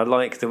 And I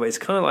like the way it's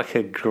kind of like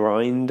a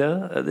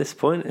grinder at this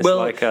point.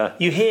 It's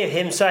you hear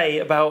him say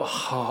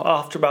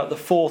after about the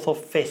fourth or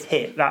fifth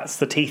hit, that's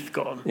the teeth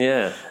gone.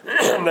 Yeah.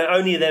 They're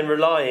only then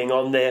relying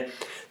on the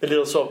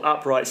little sort of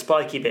upright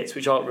spiky bits,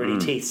 which aren't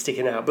really teeth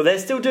sticking out, but they're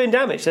still doing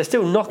damage. They're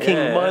still knocking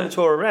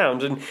Minotaur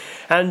around,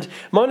 and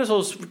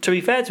Minotaur's, to be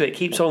fair to it,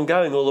 keeps on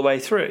going all the way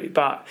through.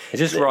 But it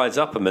just rides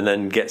up them and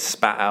then gets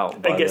spat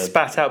out.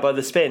 Spat out by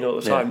the spin all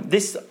the time.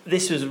 This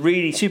was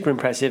really super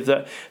impressive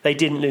that they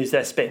didn't lose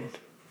their spin.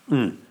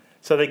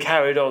 So they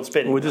carried on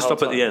spinning. We'll just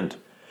stop at the end.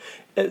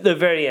 At the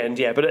very end,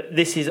 yeah. But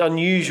this is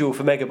unusual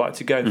for Megabyte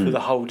to go for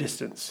the whole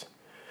distance.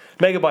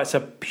 Megabyte's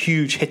a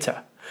huge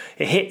hitter.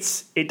 It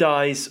hits, it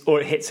dies,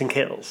 or it hits and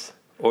kills.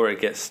 Or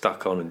it gets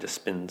stuck on and just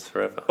spins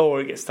forever.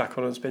 Or it gets stuck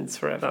on and spins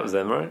forever. That was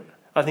them, right?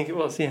 I think it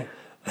was, yeah.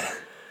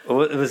 Or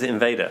was it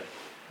Invader?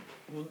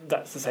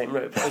 That's the same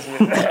robot, isn't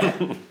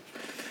it?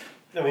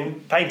 I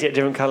mean, paint it a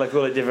different colour,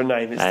 call it a different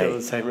name, it's still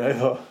the same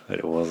robot. But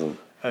it wasn't.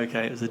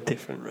 Okay, it was a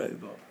different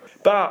robot.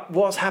 But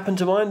what's happened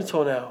to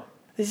Minotaur now?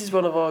 This is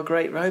one of our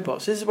great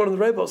robots. This is one of the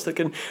robots that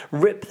can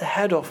rip the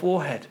head off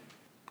Warhead.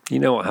 You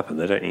know what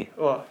happened though, don't you?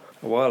 What?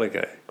 A while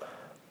ago,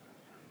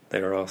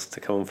 they were asked to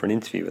come on for an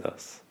interview with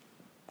us.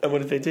 And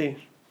what did they do?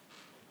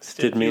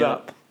 Stood me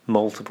up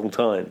multiple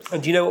times.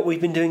 And do you know what we've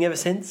been doing ever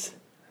since?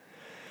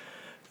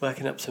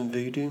 Working up some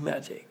voodoo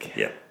magic.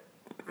 Yeah.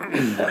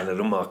 A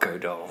little Marco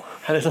doll.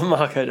 A little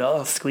Marco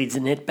doll,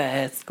 squeezing it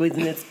bad,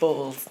 squeezing its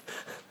balls.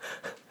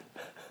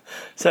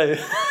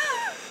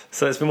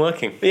 So it's been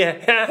working.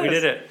 Yeah. We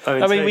did it.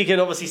 I mean, we can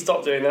obviously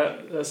stop doing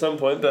that at some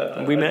point,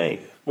 but... We may.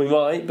 We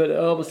might, but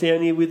obviously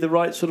only with the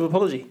right sort of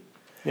apology.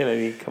 Yeah,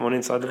 maybe come on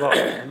inside the box.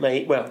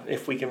 Well,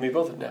 if we can be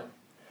bothered now.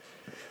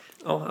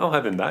 I'll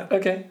have him back.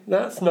 Okay,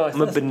 that's nice.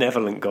 I'm a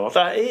benevolent god.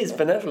 That is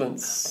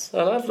benevolence.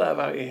 I love that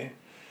about you.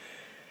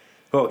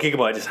 Well,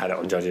 Gigabyte just had it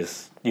on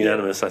judges.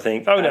 Unanimous, I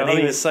think. Oh, no. And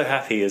he was so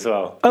happy as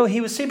well. Oh,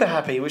 he was super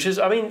happy, which is,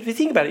 I mean, if you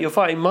think about it, you're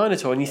fighting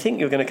Minotaur and you think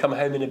you're going to come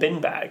home in a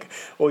bin bag,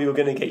 or you're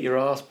going to get your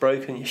ass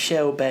broken, your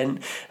shell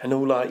bent, and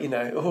all like,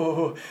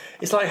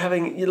 it's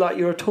like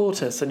you're a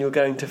tortoise and you're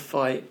going to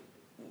fight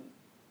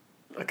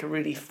like a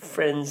really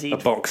frenzied... A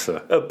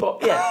boxer.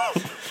 Yeah.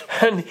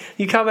 And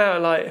you come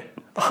out like,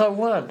 I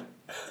won.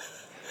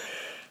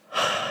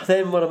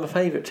 Then one of my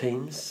favourite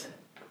teams.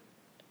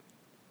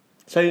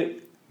 So...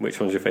 Which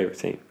one's your favourite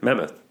team?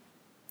 Mammoth.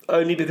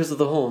 Only because of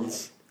the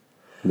horns.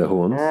 The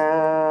horns?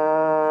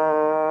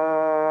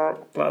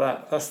 Like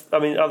that.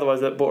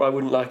 Otherwise I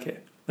wouldn't like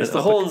it. It's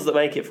the horns that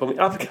make it for me.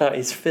 Uppercut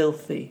is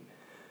filthy.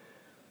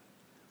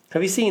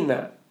 Have you seen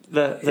that?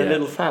 The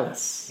little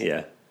phallus.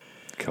 Yeah.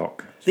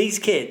 Cock. These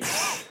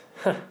kids,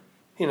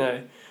 they're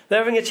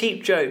having a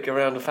cheap joke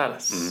around a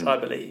phallus, I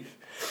believe.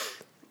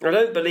 I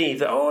don't believe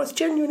that, it's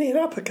genuinely an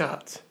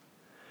uppercut.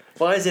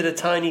 Why is it a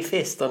tiny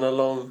fist on a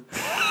long...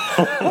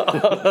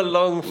 on a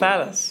long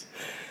phallus?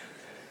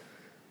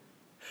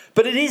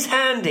 But it is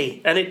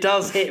handy, and it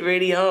does hit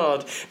really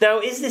hard. Now,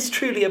 is this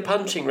truly a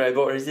punching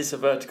robot, or is this a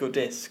vertical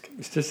disc?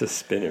 It's just a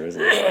spinner,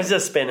 isn't it? It's a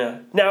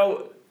spinner.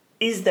 Now,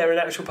 is there an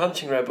actual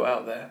punching robot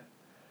out there?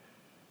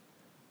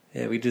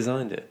 Yeah, we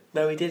designed it.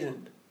 No, we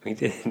didn't. We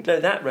did. No,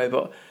 that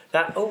robot.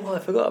 I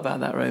forgot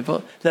about that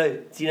robot. No,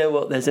 do you know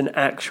what? There's an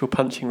actual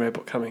punching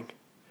robot coming.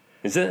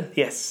 Is it?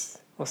 Yes.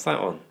 What's that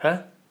one?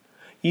 Huh?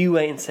 You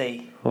wait and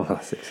see. Oh,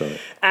 that's exciting.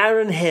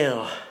 Aaron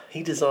Hill,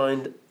 he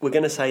designed, we're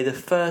going to say,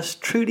 the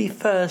truly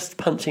first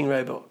punching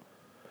robot.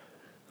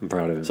 I'm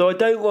proud of him. So I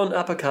don't want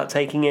Uppercut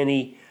taking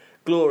any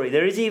glory.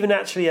 There is even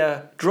actually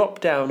a drop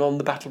down on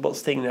the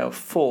BattleBots thing now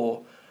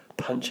for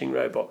punching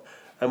robot.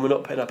 And we're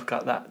not putting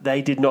Uppercut that.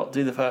 They did not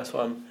do the first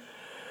one.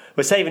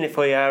 We're saving it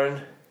for you,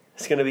 Aaron.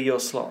 It's going to be your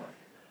slot.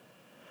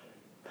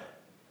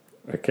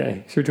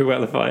 Okay. Should we talk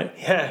about the fight?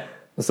 Yeah.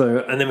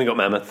 And then we got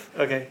Mammoth.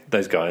 Okay.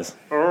 Those guys.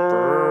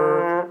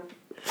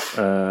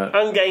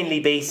 Ungainly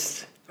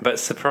beast. But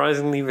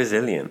surprisingly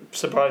resilient.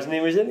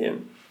 Surprisingly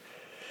resilient.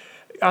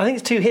 I think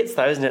it's 2 hits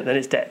though, isn't it? Then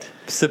it's dead.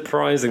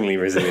 Surprisingly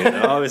resilient.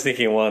 I was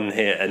thinking one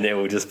hit and it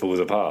all just falls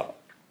apart.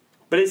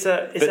 But it's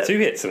But 2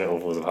 hits and it all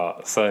falls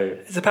apart. So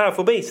it's a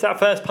powerful beast. That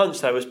first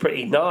punch though was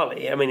pretty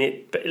gnarly. I mean,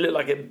 it looked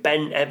like it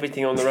bent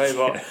everything on the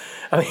robot. Yeah.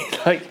 I mean,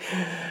 like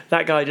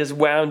that guy just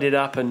wound it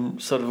up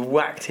and sort of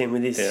whacked him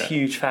with his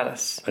huge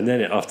phallus. and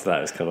then after that,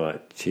 it was kind of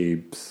like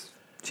tubes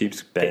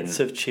bent, Bits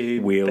of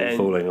tube, wheel bent,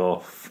 falling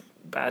off,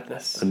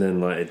 badness, and then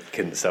like it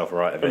couldn't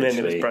self-right and eventually.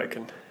 then it was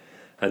broken.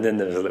 And then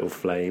there was a little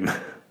flame.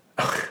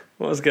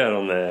 What was going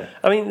on there?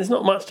 I mean, there's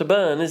not much to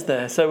burn, is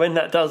there? So when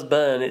that does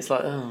burn, it's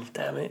like, oh,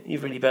 damn it,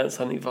 you've really burnt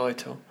something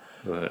vital.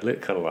 Well, it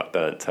looked kind of like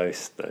burnt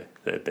toast, though,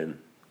 that had been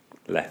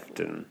left.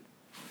 And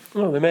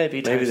Well, there may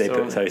be toast. maybe they put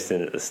on toast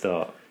in at the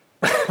start.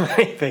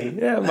 Maybe.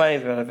 Yeah,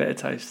 maybe a bit of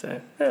toast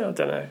there. Yeah, I don't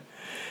know.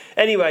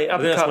 Anyway, I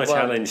think that's uppercut my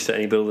one. challenge to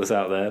any builders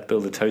out there.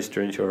 Build a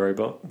toaster into a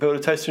robot. Build a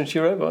toaster into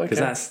your robot, okay.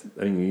 Because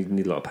you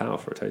need a lot of power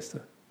for a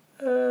toaster.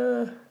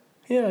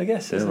 Yeah, I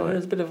guess, isn't it? like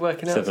There's a bit of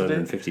working out to do.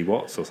 750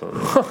 watts or something.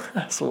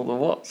 That's all the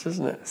watts,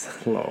 isn't it?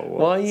 That's a lot of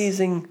watts.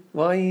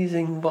 Why are you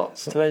using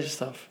watts to measure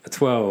stuff?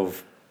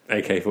 12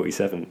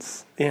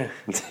 AK-47s Yeah,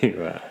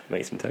 to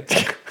make some toast.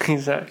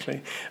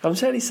 exactly. I'm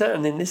fairly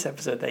certain in this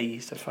episode they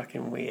used a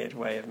fucking weird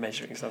way of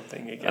measuring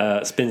something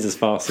again. Spins as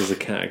fast as a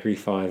Category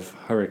 5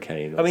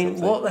 hurricane. Or I mean,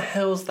 something. what the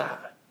hell's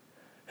that?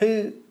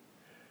 Who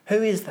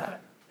is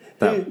that?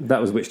 That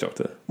was Witch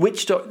Doctor.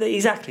 Witch Doctor,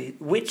 exactly.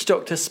 Witch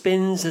Doctor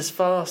spins as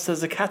fast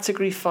as a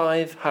Category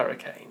 5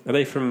 hurricane. Are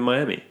they from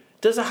Miami?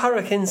 Does a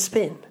hurricane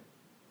spin?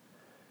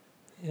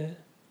 Yeah.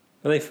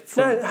 Are they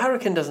from... No, a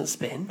hurricane doesn't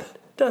spin,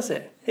 does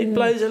it? It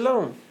blows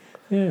along.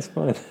 Yeah, it's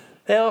fine.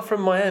 They are from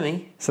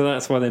Miami. So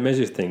that's why they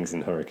measure things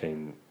in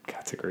hurricane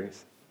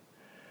categories.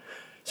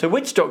 So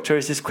Witch Doctor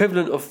is the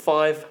equivalent of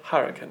 5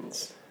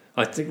 hurricanes.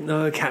 I think,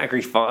 no,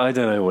 Category 5, I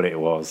don't know what it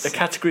was. A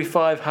Category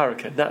 5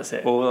 hurricane, that's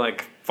it. Or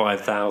like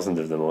 5,000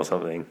 of them or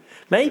something.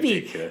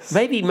 Ridiculous.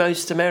 Maybe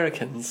most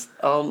Americans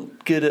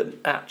aren't good at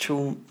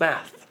actual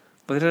math.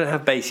 But they don't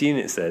have base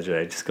units there,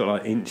 Jay. Just got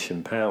like inch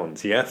and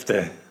pounds. You have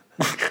to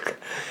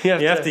You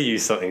have to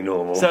use something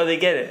normal. So they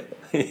get it.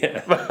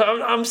 yeah.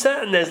 I'm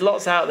certain there's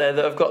lots out there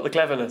that have got the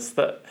cleverness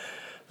that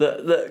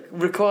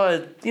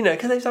require,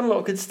 because they've done a lot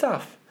of good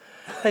stuff.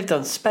 They've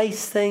done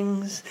space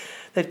things.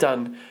 They've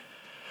done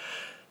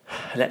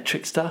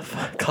electric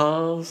stuff,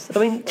 cars. I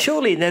mean,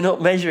 surely they're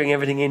not measuring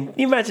everything in.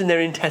 You imagine they're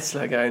in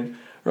Tesla going,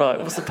 right,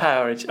 what's the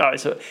powerage? All right,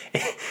 so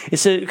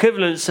it's the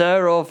equivalent,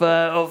 sir, of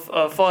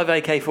 5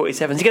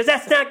 AK-47s. He goes,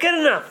 that's not good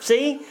enough,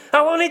 see?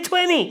 I wanted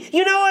 20.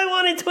 I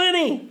wanted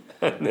 20.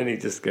 And then he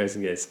just goes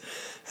and gets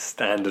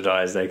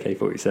standardised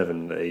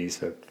AK-47 that he used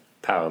for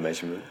power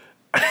measurement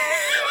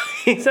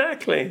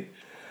Exactly.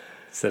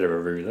 instead of a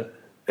ruler.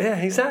 Yeah,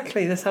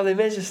 exactly. That's how they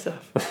measure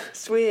stuff.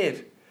 It's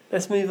weird.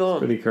 Let's move on.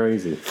 Pretty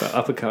crazy. But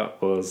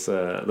Uppercut was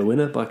the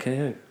winner by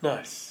KO.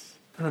 Nice.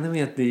 And then we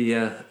had the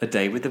a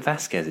day with the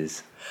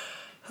Vasquezes.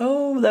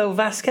 Oh, there were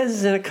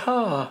Vasquez's in a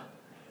car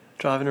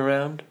driving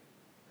around.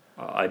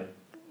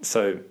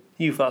 So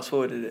You fast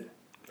forwarded it.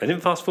 I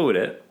didn't fast forward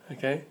it.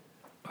 Okay.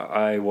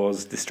 I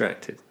was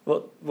distracted.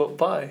 What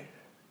by?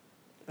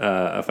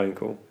 A phone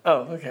call. Oh,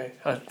 okay.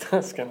 I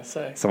was going to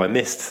say. So I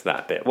missed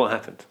that bit. What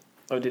happened?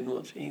 I didn't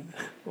watch it either.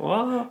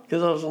 What?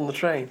 Because I was on the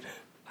train.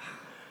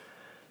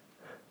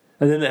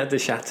 And then they had the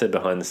shatter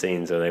behind the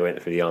scenes where they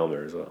went for the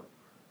armour as well.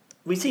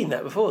 We've seen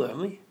that before, though,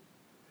 haven't we?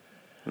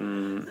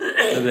 And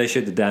they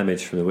showed the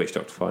damage from the Witch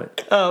Doctor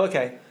fight. Oh,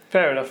 okay.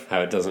 Fair enough.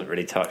 How it doesn't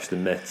really touch the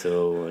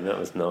metal, and that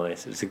was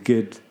nice. It was a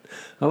good...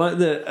 I like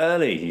that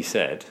early he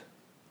said,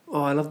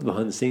 oh, I love the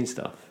behind the scenes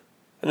stuff.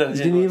 No, You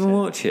didn't even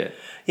watch it.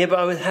 Yeah, but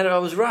I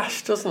was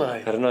rushed, wasn't I?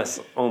 Had a nice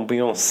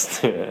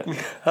ambiance to it.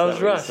 I was Is that what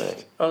you're rushed.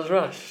 saying? I was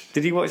rushed.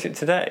 Did you watch it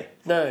today?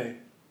 No,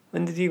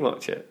 When did you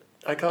watch it?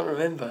 I can't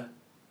remember.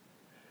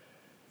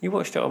 You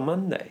watched it on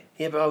Monday.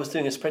 Yeah, but I was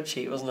doing a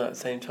spreadsheet, wasn't I, at the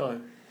same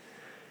time?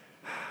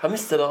 I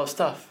missed a lot of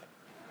stuff.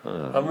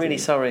 I'm really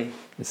sorry.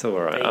 It's all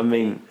right. I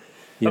mean,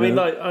 I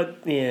know,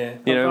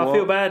 I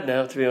feel bad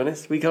now, to be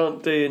honest. We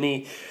can't do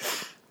any,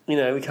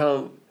 we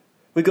can't.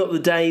 We got the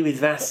day with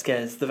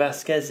Vasquez, the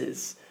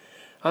Vasquezes.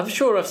 I'm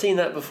sure I've seen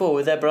that before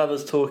with their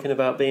brothers talking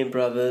about being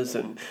brothers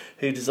and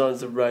who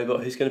designs the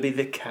robot, who's going to be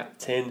the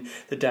captain,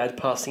 the dad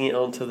passing it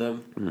on to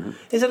them. Mm-hmm.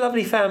 It's a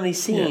lovely family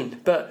scene,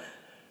 but,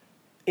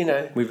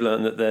 we've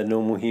learned that they're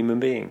normal human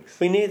beings.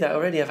 we knew that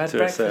already. I've had To a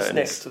breakfast certain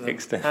next to them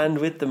extent. and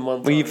with them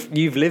one Well, time.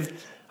 you've lived.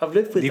 I've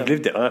lived with You've them.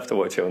 lived it. I have to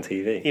watch it on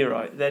TV. You're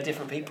right. They're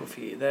different people for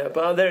you.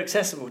 But they're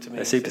accessible to me.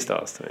 They're you see.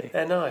 superstars to me.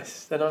 They're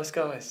nice. They're nice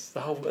guys. The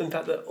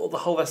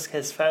whole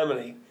Vasquez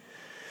family,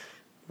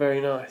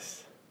 very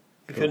nice.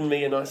 You couldn't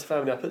meet a nicer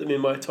family. I put them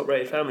in my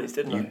top-rated families,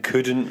 didn't You I?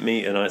 couldn't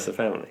meet a nicer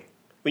family.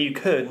 Well, you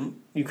couldn't.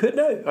 You could.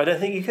 No, I don't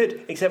think you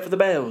could, except for the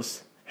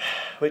Bales,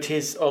 which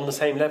is on the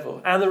same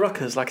level, and the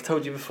Ruckers, like I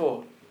told you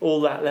before. All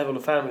that level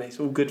of families,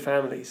 all good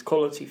families,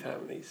 quality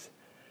families,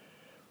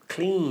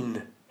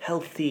 clean,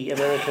 healthy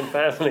American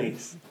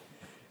families,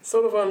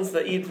 sort of ones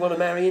that you'd want to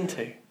marry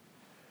into.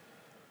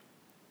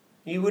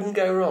 You wouldn't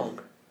go wrong.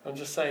 I'm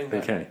just saying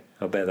that. Okay,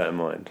 I'll bear that in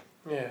mind.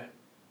 Yeah.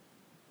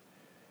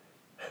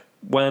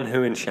 Wan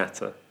Hu and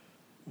Shatter.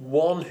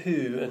 One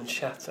Who and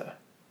Shatter.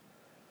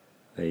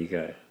 There you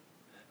go.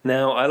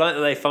 Now, I like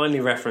that they finally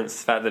reference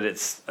the fact that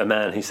it's a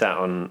man who sat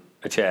on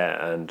a chair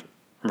and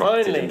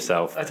rocketed Finally.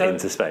 himself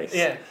into space.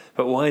 Yeah.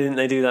 But why didn't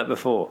they do that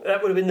before?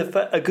 That would have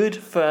been a good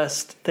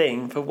first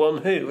thing for One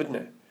Who, wouldn't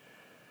it?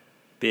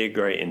 Be a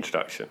great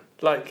introduction.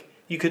 Like,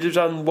 you could have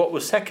done what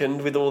was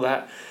second with all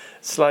that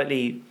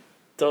slightly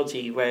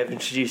dodgy way of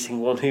introducing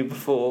One Who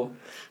before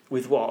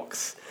with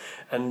Wox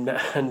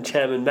and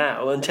Chairman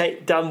Mao,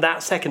 and done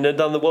that second and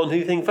done the One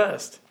Who thing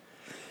first.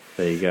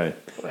 There you go.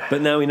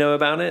 But now we know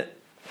about it.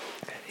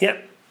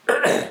 Yep.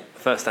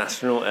 First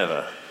astronaut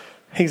ever.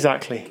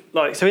 Exactly.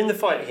 Like, so in the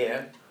fight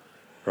here,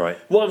 Right.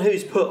 One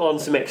Who's put on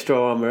some extra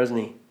armour, hasn't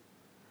he?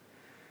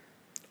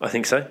 I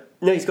think so.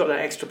 No, he's got that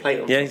extra plate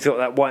on. Yeah, he's got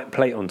that white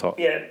plate on top.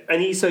 Yeah,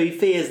 and he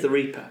fears the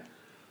Reaper.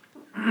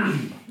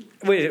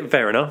 Well,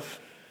 fair enough.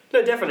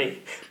 No,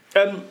 definitely.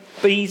 But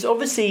he's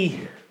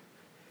obviously...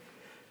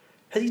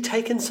 Has he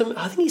taken some...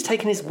 I think he's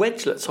taken his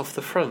wedgelets off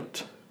the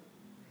front.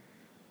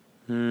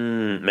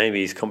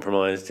 Maybe he's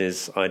compromised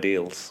his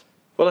ideals.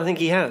 Well, I think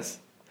he has.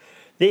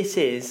 This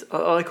is...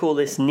 I call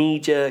this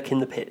knee-jerk in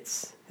the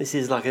pits. This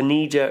is like a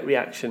knee-jerk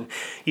reaction.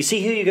 You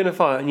see who you're going to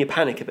fire and you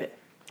panic a bit.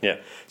 Yeah.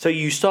 So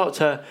you start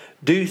to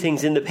do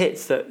things in the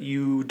pits that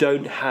you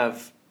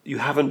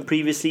haven't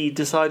previously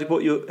decided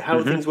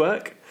how things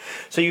work.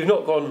 So you've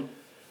not gone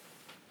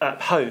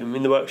at home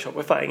in the workshop,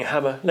 we're fighting a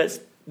hammer, let's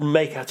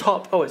make our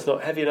top, it's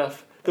not heavy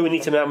enough, but we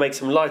need to now make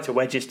some lighter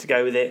wedges to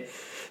go with it.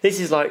 This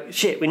is like,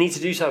 shit, we need to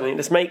do something,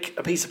 let's make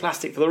a piece of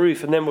plastic for the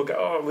roof, and then we'll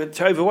go, we're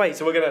too overweight,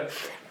 so we're going to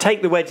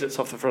take the wedgelets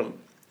off the front,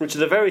 which is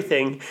the very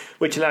thing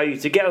which allow you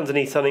to get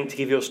underneath something to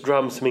give your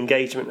drum some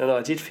engagement, and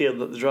I did feel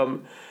that the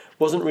drum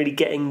wasn't really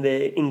getting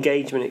the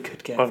engagement it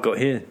could get. I've got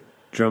here,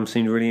 drum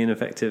seemed really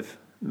ineffective.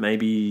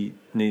 Maybe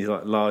needs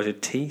like larger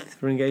teeth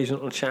for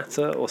engagement on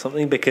chatter or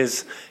something,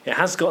 because it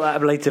has got that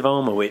ablative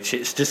armour which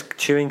it's just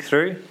chewing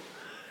through,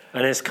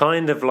 and it's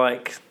kind of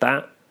like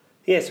that.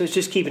 Yeah, so it's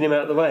just keeping him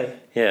out of the way.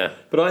 Yeah.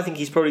 But I think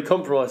he's probably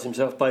compromised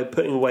himself by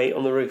putting weight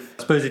on the roof.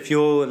 I suppose if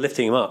you're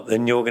lifting him up,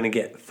 then you're going to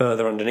get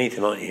further underneath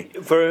him, aren't you?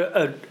 For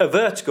a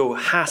vertical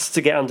has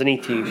to get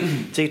underneath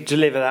you to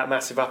deliver that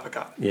massive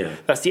uppercut. Yeah.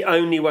 That's the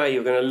only way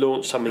you're going to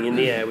launch something in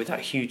the air with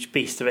that huge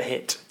beast of a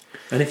hit.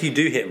 And if you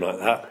do hit him like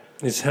that,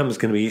 his hammer's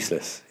going to be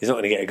useless. He's not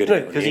going to get a good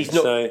hit. No, because he's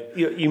not. So...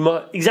 You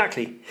might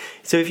exactly.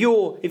 So if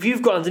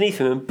you've got underneath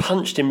him and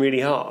punched him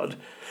really hard,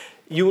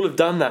 you will have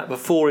done that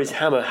before his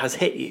hammer has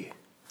hit you.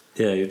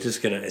 Yeah, it's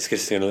just going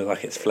to look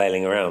like it's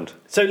flailing around.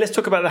 So let's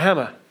talk about the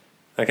hammer.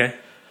 Okay.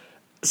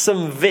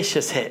 Some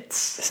vicious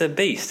hits. It's a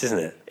beast, isn't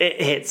it? It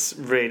hits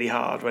really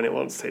hard when it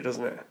wants to,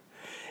 doesn't it?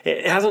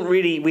 It hasn't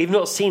really... We've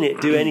not seen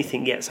it do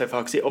anything yet so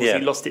far, because it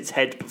obviously lost its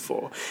head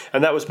before.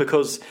 And that was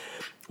because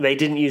they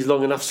didn't use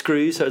long enough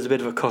screws, so it was a bit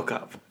of a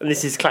cock-up. And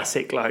this is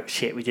classic, like,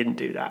 shit, we didn't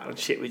do that, and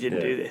shit, we didn't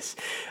do this.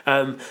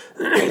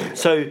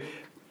 So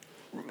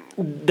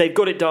they've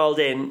got it dialed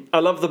in. I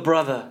love the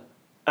brother,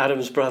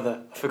 Adam's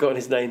brother. I've forgotten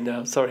his name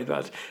now, sorry,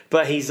 bud.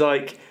 But he's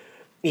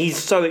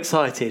so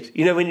excited.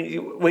 You know,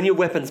 when your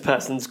weapons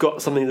person's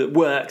got something that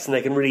works and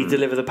they can really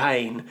deliver the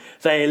pain,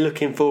 they're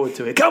looking forward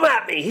to it. Come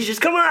at me! He's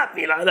just come at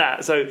me like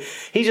that. So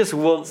he just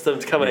wants them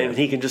to come at him, and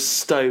he can just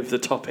stove the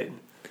top in.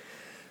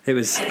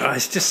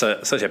 It's just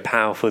such a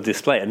powerful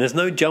display, and there's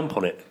no jump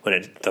on it when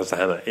it does the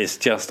hammer. It's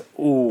just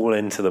all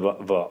into the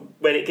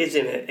butt. When it gives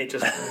him it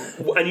just...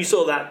 and you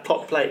saw that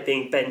top plate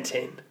being bent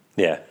in.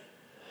 Yeah.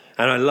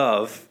 And I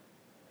love...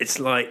 It's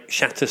like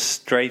shatter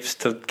strafes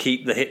to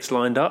keep the hits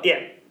lined up.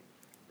 Yeah.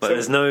 But So-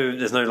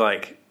 there's no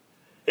like...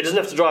 It doesn't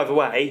have to drive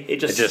away, it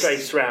just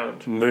strafes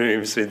round.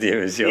 Moves with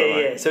you as you're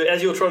Yeah. So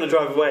as you're trying to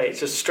drive away, it's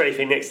just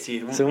strafing next to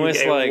you. It's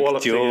almost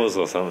like Jaws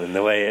or something,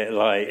 the way it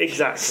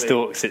like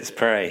stalks its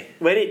prey.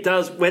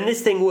 When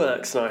this thing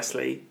works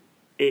nicely,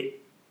 it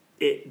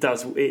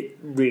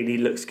really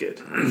looks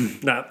good.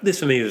 Now, this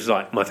for me was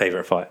like my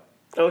favourite fight.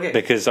 Okay.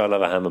 Because I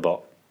love a hammer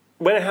bot.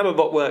 When a hammer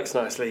bot works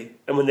nicely,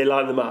 and when they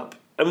line them up,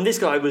 I mean, this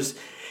guy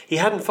he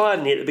hadn't fired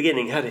any at the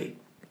beginning, had he?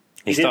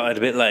 He started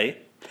a bit late.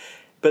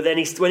 But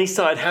then when he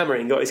started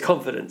hammering, got his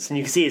confidence, and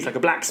you can see he's like a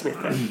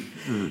blacksmith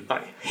there.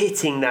 Like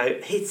hitting.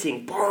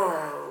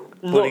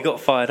 Well, he got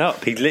fired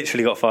up. He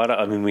literally got fired up.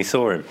 I mean, we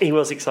saw him. He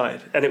was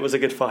excited, and it was a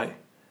good fight.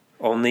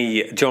 On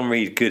the John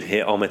Reed good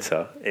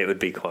hit-ometer, it would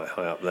be quite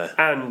high up there.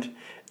 And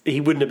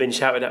he wouldn't have been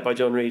shouted at by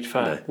John Reed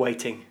for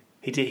waiting.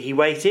 He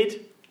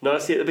waited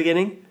nicely at the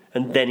beginning,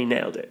 and then he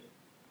nailed it.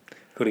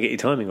 Got to get your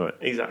timing right.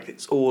 Exactly.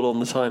 It's all on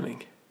the timing.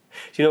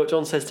 Do you know what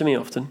John says to me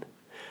often?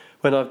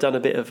 When I've done a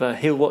bit of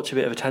he'll watch a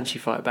bit of a Tanchi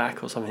fight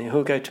back or something,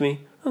 he'll go to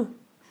me, "Oh,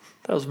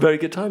 that was very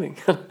good timing."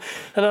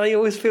 And I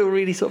always feel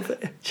really sort of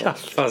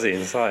chuffed. Fuzzy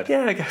inside.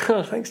 Yeah, I go,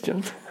 "Oh, thanks,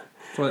 John."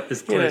 Well,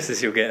 as close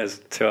as you'll get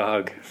to a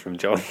hug from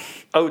John.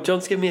 Oh,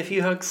 John's given me a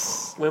few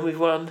hugs when we've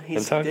won.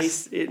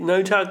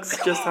 No tugs,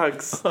 just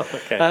hugs.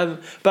 Okay.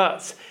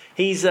 But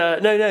he's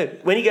no.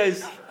 When he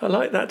goes, "I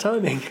like that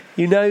timing,"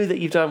 you know that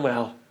you've done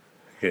well.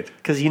 Good.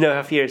 Because you know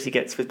how furious he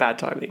gets with bad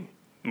timing.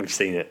 We've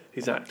seen it.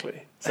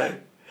 Exactly. So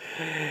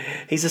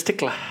he's a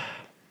stickler.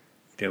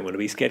 You don't want to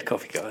be scared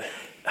coffee guy.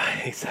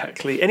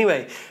 Exactly.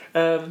 Anyway,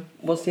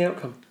 what's the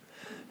outcome?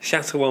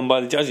 Shatter won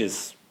by the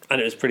judges,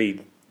 and it was pretty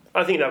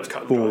I think that was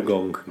cut and dried.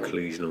 foregone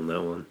conclusion on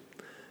that one.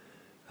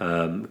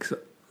 Because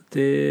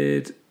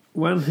did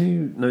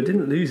Wanhu... No, it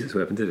didn't lose its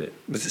weapon, did it?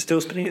 Was it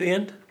still spinning at the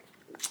end?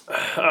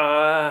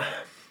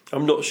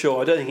 I'm not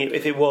sure. I don't think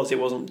if it was, it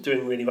wasn't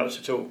doing really much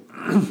at all.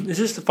 Is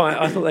this the fight?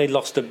 I thought they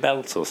lost a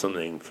belt or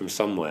something from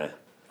somewhere.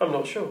 I'm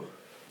not sure.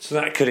 So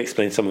that could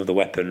explain some of the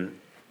weapon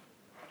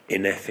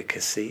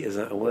inefficacy. Is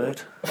that a word?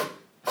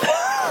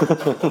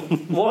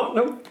 What?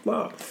 No.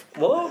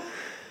 What?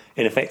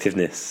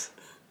 Ineffectiveness.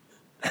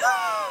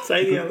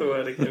 Say the other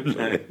word again.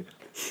 No.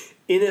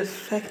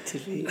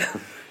 Ineffectively.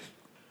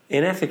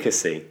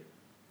 Inefficacy.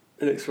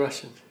 It looks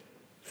Russian.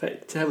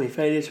 Tell me,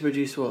 failure to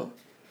produce what?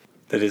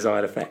 The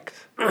desired effect.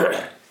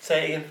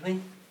 Say it again for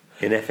me.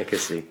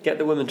 Inefficacy. Get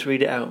the woman to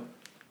read it out.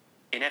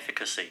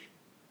 Inefficacy.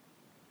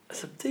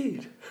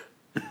 Subdued.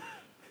 I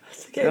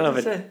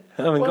haven't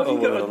got a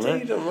woman on there.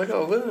 I got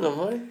a woman on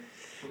mine.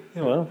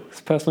 Yeah, well,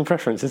 it's personal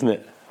preference, isn't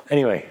it?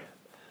 Anyway.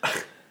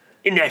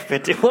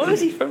 Ineffective. Why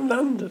is he from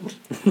London?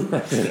 I don't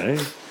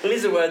know. Well,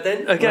 is a word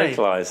then. Okay.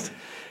 Localised.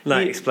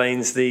 That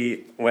explains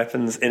the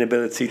weapon's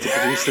inability to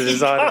produce the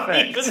desired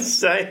Can't even effect.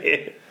 say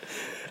it.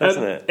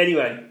 Doesn't it?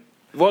 Anyway,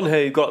 one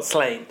who got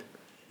slain,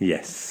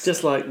 Yes.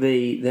 just like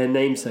their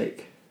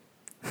namesake.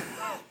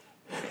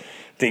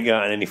 Didn't go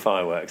out in any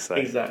fireworks, though.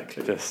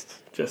 Exactly.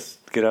 Just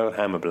good old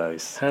hammer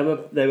blows.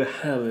 They were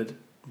hammered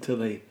until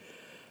they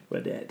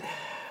were dead.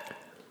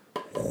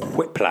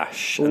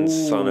 Whiplash and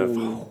son of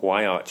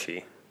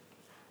Waiachi.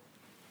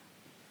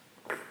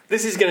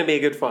 This is going to be a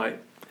good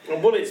fight. I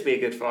want it to be a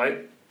good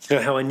fight. You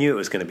know how I knew it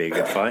was going to be a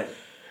good fight?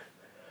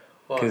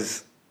 Why?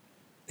 Because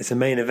it's a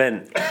main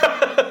event.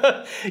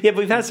 Yeah, but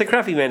we've had some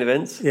crappy main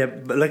events. Yeah,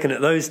 but looking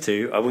at those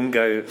two, I wouldn't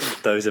go,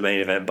 those are main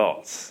event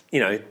bots. You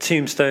know,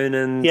 Tombstone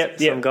and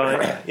some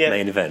guy,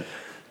 main event.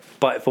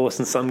 Bite Force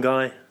and some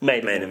guy,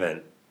 main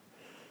event.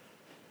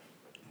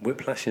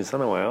 Whiplash and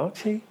son of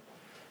Waiachi?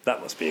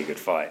 That must be a good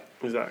fight.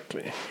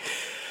 Exactly.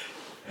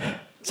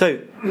 So,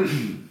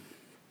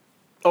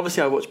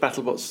 obviously I watch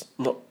BattleBots,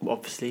 not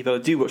obviously, but I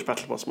do watch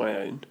BattleBots my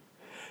own.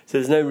 So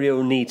there's no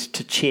real need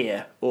to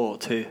cheer or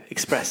to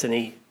express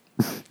any,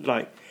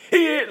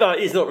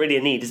 it's not really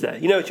a need, is there?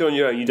 You know, if you're on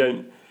your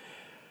own,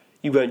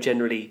 you won't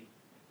generally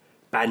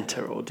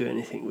banter or do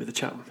anything with a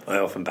chum. I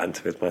often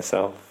banter with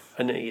myself.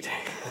 I know you do.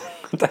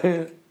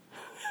 Don't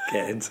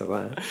get into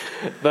that.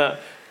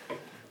 But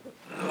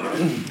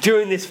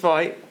during this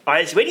fight,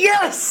 I actually went,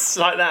 yes!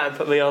 Like that, and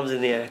put my arms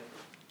in the air.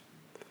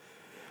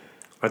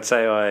 I'd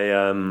say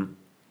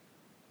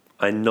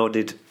I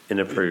nodded in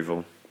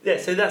approval. Yeah,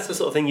 so that's the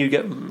sort of thing you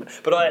get.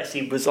 But I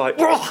actually was like,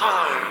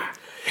 Wah!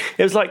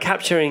 It was like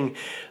capturing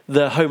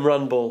the home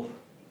run ball.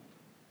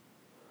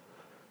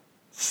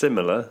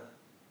 Similar,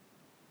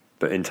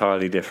 but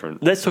entirely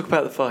different. Let's talk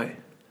about the fight.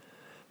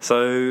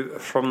 So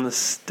from the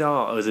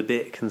start, I was a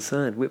bit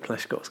concerned.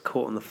 Whiplash got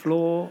caught on the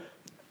floor,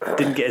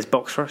 didn't get his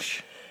box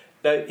rush.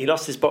 No, he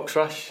lost his box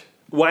rush.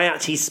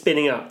 Waiachi's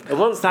spinning up, and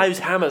once those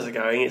hammers are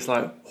going, it's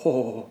like,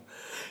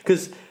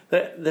 because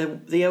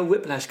the old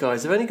Whiplash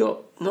guys have only got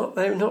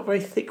they're not very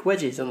thick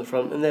wedges on the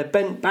front, and they're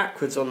bent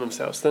backwards on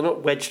themselves. They're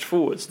not wedged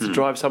forwards to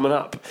drive someone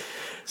up,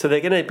 so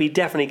they're going to be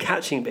definitely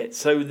catching bits.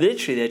 So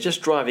literally, they're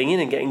just driving in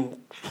and getting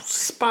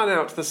spun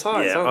out to the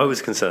sides. Yeah, I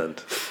was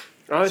concerned.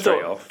 I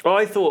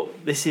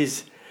thought this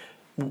is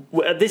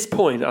at this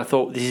point. I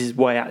thought this is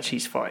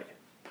Waiachi's fight.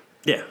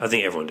 Yeah, I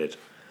think everyone did,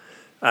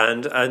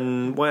 and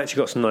Waiachi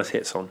got some nice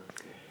hits on.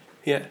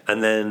 Yeah,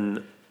 and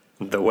then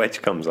the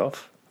wedge comes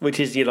off. Which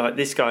is, you're like,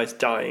 this guy's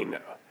dying now.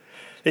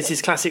 This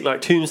is classic,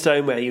 like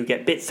Tombstone, where you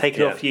get bits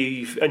taken off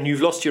you, and you've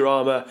lost your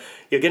armour.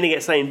 You're going to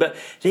get slain. But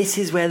this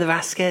is where the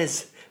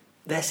Vasquezes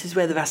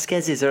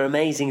are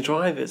amazing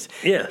drivers.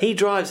 Yeah, he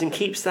drives and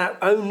keeps that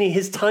only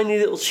his tiny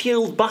little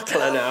shield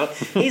buckler now.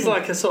 He's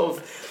like a sort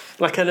of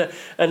like an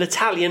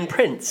Italian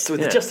prince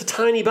with just a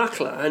tiny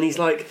buckler, and he's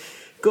like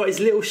got his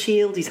little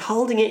shield. He's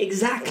holding it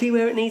exactly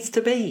where it needs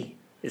to be.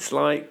 It's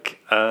like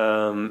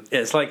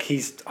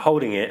he's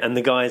holding it, and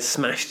the guy's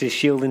smashed his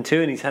shield in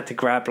two, and he's had to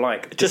grab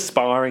like just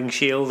sparring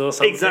shield or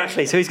something.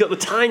 Exactly. So he's got the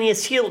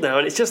tiniest shield now,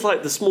 and it's just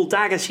like the small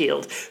dagger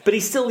shield, but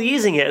he's still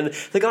using it, and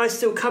the guy's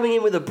still coming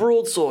in with a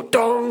broadsword,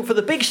 dong, for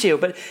the big shield.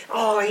 But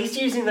he's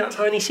using that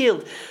tiny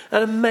shield,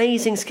 and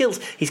amazing skills.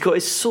 He's got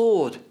his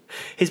sword.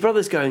 His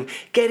brother's going,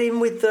 get in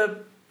with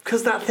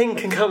because that thing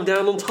can come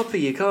down on top of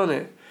you, can't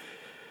it?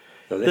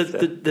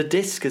 The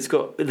disc has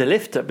got the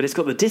lifter, but it's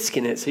got the disc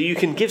in it, so you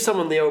can give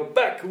someone the old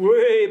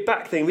way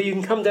back thing, but you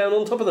can come down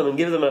on top of them and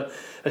give them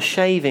a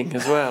shaving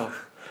as well.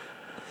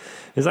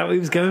 Is that what he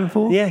was going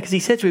for? Yeah, because he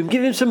said to him,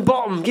 give him some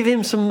bottom, give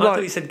him some... I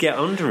thought he said get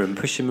under him,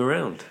 push him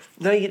around.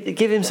 No,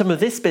 give him some of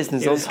this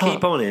business on top.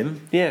 Keep on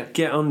him,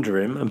 get under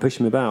him and push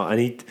him about.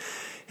 And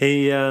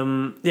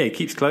he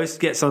keeps close,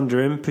 gets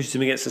under him, pushes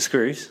him against the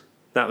screws.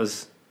 That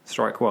was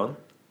strike one.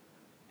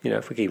 You know,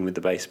 if we're keeping with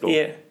the baseball.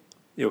 Yeah.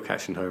 You're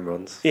catching home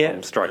runs. Yeah.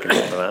 I'm striking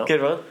them out.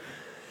 Good one.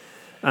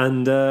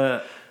 And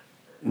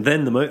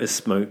then the motor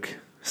smoke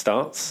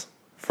starts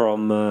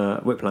from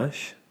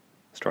Whiplash.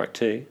 Strike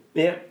two.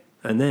 Yeah.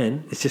 And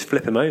then it's just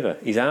flip him over.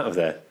 He's out of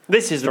there.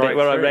 This is the Strike bit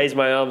where I three. raise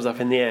my arms up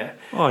in the air.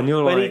 Oh, and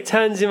you're When he like...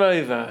 turns him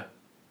over,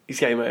 he's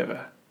game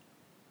over.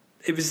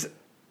 It was...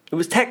 It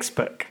was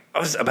textbook. I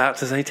was about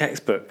to say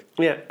textbook.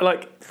 Yeah,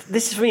 like,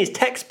 this is for me, is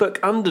textbook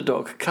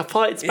underdog.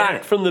 Fights back Yeah.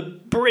 from the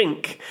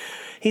brink.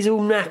 He's all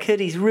knackered,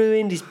 he's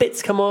ruined, his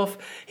bits come off.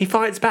 He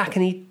fights back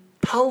and he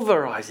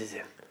pulverises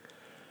him.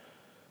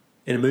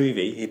 In a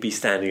movie, he'd be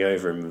standing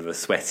over him with a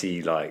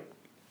sweaty, like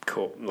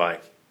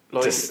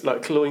just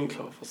Like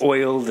loincloth or something.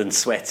 oiled and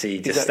sweaty,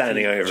 just Exactly,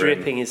 standing over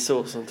dripping him. his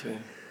sauce onto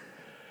him.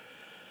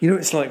 You know,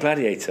 it's like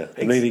Gladiator,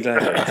 the movie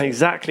Gladiator.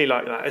 Exactly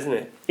like that, isn't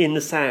it? In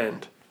the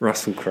sand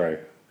Russell Crowe.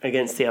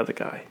 against the other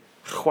guy,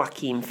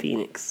 Joaquin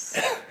Phoenix.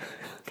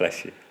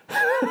 Bless you.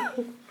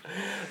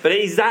 But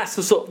that's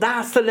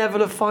the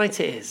level of fight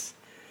it is.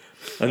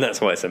 And that's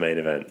why it's a main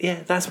event.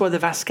 Yeah, that's why the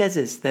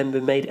Vasquezes then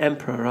been made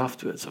emperor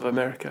afterwards of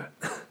America.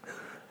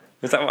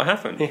 Is that what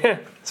happened? Yeah,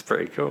 It's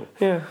pretty cool.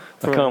 yeah.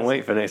 I can't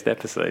wait for the next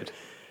episode.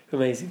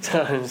 Amazing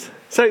times.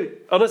 So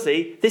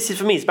honestly, this is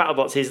for me.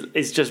 BattleBots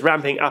is just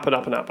ramping up and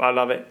up and up. I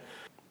love it.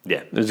 Yeah,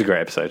 it was a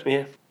great episode.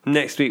 Yeah,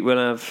 Next week we'll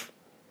have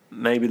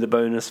maybe the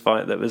bonus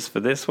fight that was for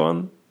this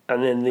one.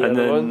 and then the And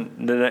other then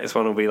one. the next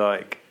one will be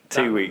like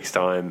 2 That- weeks'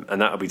 time,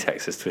 and that'll be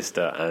Texas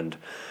Twister and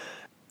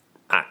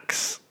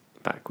Axe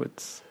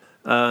backwards.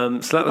 So that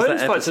was that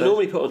Bonus fights are episode.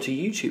 normally put onto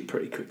YouTube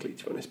pretty quickly,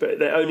 to be honest, but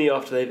they're only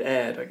after they've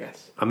aired, I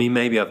guess. I mean,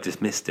 maybe I've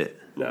just missed it.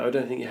 No, I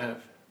don't think you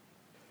have.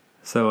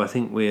 So I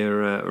think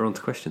we're on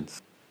to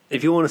questions.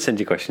 If you want to send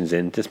your questions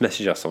in, just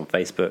message us on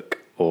Facebook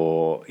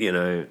or,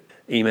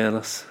 email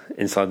us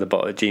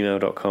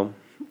insidethebot@gmail.com.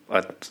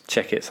 I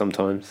check it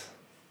sometimes.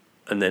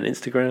 And then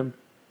Instagram,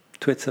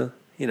 Twitter,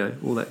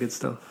 all that good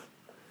stuff.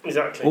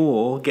 Exactly.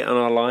 Or get on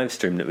our live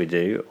stream that we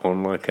do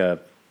on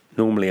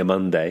normally a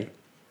Monday,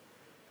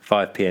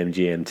 5 p.m.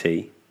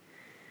 GMT,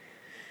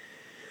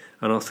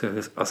 and ask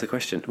us a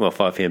question. Well,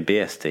 5 p.m.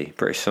 BST,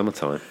 British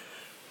Summertime.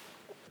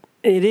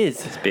 It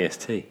is. It's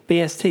BST.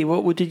 BST,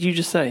 what did you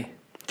just say?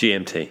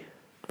 GMT.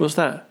 What's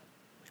that?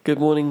 Good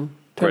morning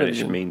British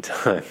television. Mean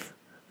Time.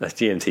 That's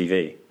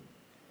GMTV.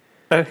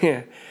 Oh,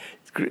 yeah.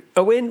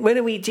 Oh, when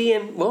are we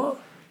what?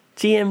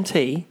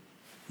 GMT?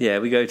 Yeah,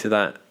 we go to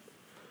that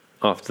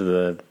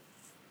after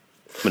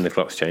when the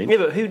clocks change. Yeah,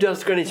 but who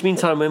does Greenwich Mean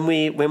Time when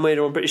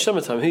we're on British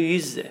Summertime? Who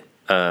uses it?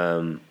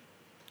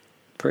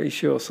 Pretty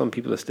sure some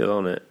people are still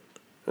on it.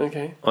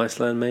 Okay.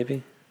 Iceland,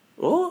 maybe?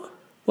 What?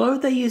 Why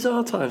would they use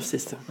our time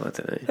system? I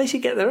don't know. They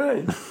should get their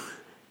own.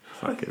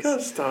 Fuckers.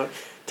 Can't start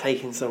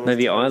taking someone's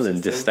Maybe time Ireland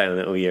system. just stay on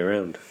it all year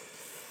round.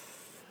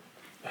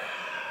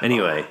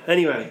 Anyway,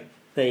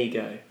 there you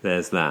go.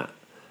 there's that.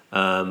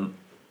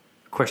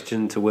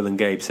 Question to Will and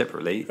Gabe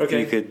separately. Okay. If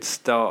you could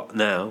start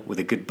now with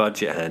a good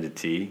budget handed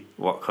to you,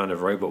 what kind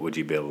of robot would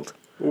you build?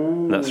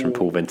 And that's from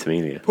Paul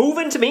Ventimiglia. Paul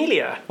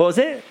Ventimiglia. What was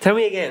it? Tell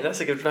me again.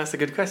 That's a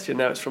good question.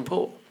 Now it's from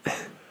Paul.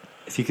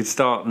 If you could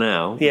start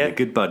now Yeah. with a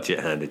good budget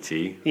handed to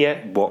you,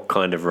 Yeah. what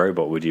kind of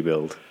robot would you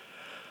build?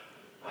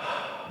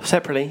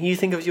 Separately, you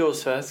think of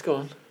yours first. Go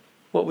on.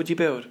 What would you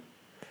build?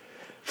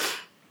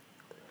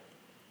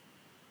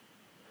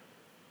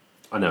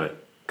 I know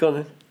it. Go on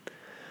then.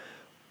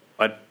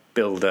 I'd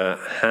build a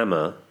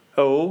hammer,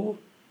 Oh,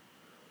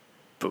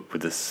 but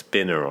with a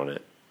spinner on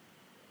it.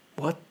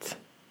 what?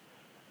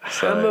 A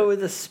So- hammer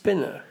with a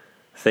spinner.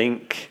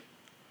 Think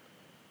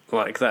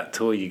like that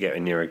toy you get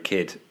when you're a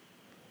kid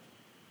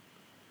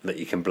that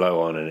you can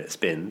blow on and it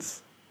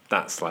spins.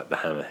 That's like the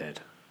hammerhead.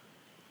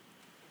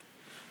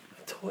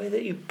 A toy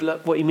that you blow.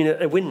 What you mean?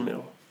 A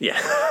windmill? Yeah,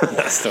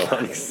 that's the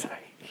one.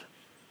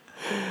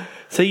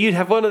 So you'd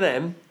have one of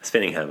them,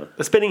 Spinning hammer.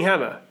 a spinning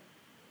hammer.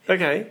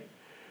 Okay,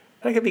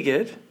 that could be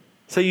good.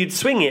 So you'd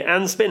swing it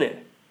and spin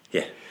it.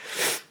 Yeah.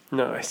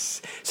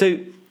 Nice. So,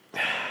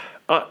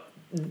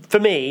 for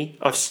me,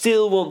 I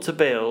still want to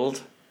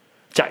build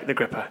Jack the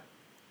Gripper,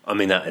 I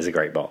mean, that is a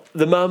great bot.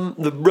 the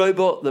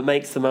robot that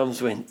makes the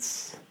mums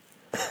wince.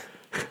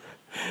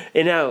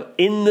 And now,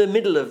 in the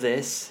middle of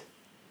this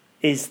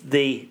is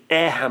the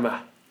air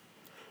hammer.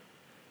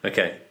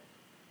 Okay.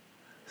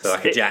 So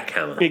like a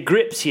jackhammer. It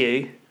grips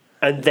you,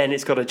 and then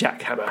it's got a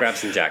jackhammer. Grab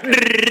some jack.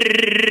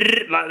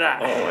 Like that.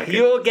 Oh, my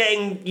You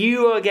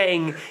are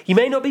getting. You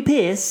may not be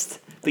pierced,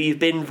 but you've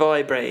been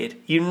vibrated.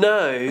 You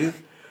know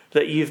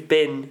that you've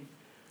been.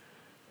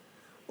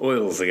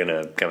 Oils are going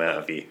to come out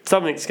of you.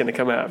 Something's going to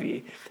come out of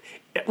you.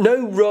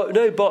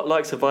 No bot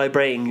likes a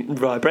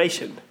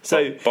vibration.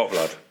 So Bot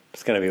blood.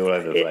 It's going to be all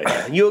over the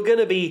place. you're going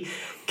to be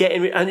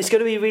getting, and it's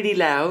going to be really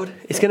loud.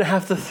 It's going to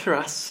have the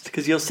thrust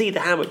because you'll see the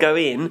hammer go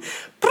in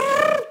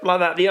like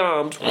that, the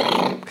arms,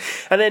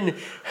 and then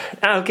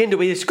Al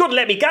Kindle is got to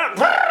let me go,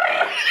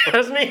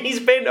 hasn't he? He's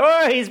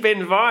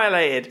been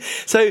violated.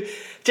 So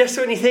just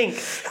when you think,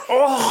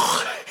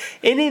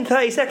 in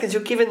 30 seconds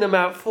you're giving them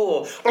out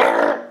 4.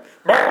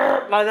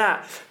 Like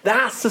that.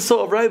 That's the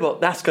sort of robot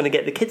that's going to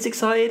get the kids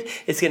excited.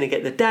 It's going to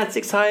get the dads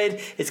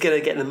excited. It's going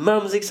to get the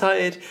mums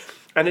excited.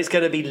 And it's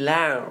going to be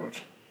loud.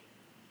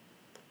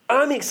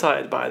 I'm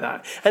excited by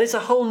that. And it's a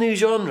whole new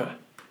genre.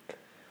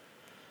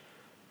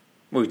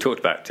 Well, we talked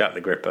about Jack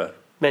the Gripper.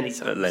 Many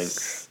times. At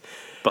length.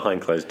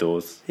 Behind closed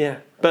doors. Yeah.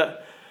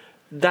 But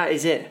that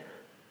is it.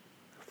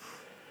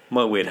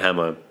 My weird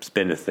hammer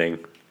spinner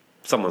thing.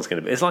 Someone's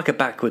going to be... It's like a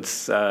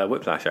backwards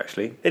whiplash,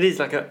 actually. It is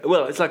like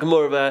it's like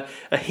more of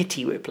a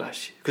hitty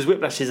whiplash. Because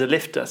whiplash is a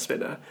lifter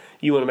spinner.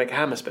 You want to make a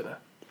hammer spinner.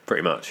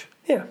 Pretty much.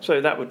 Yeah,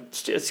 so that would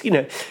just,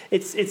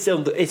 it's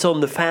on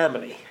the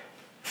family.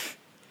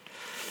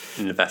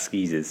 In the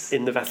Vasquezes.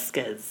 In the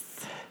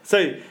Vasquez.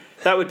 So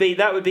that would be it.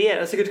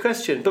 That's a good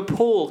question. But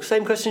Paul,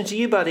 same question to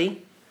you,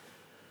 buddy.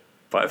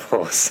 Bite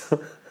force.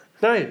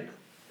 No,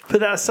 put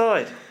that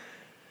aside.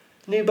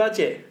 New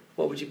budget.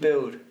 What would you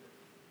build?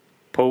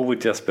 Paul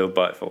would just build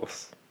Bite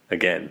Force.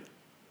 Again.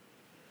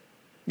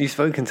 You've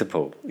spoken to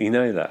Paul. You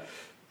know that.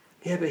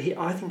 Yeah, but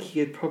I think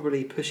he could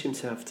probably push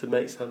himself to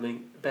make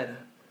something better.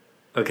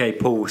 Okay,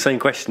 Paul, same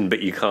question,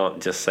 but you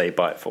can't just say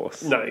Bite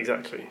Force. No,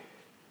 exactly.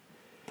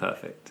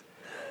 Perfect.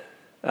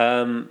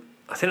 I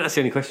think that's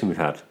the only question we've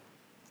had.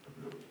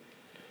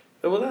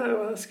 Oh,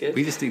 well, that's good.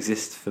 We just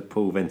exist for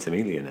Paul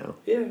Ventimiglia now.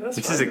 Yeah, that's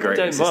Which fine. is a great I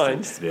don't existence,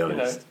 mind, to be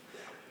honest.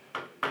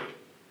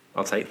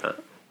 I'll take that.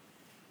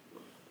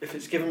 If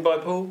it's given by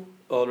Paul,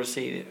 I'll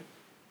receive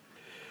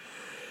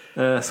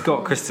it.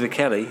 Scott Christopher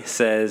Kelly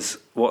says,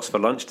 "What's for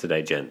lunch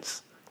today,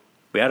 gents?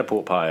 We had a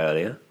pork pie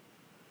earlier.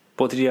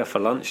 What did you have for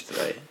lunch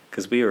today?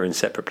 Because we were in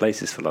separate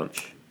places for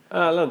lunch."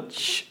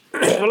 Lunch.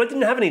 Well, I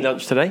didn't have any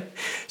lunch today.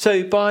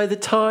 So by the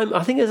time,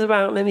 I think it was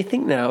about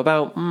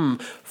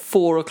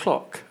 4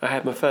 o'clock, I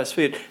had my first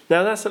food.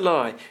 Now, that's a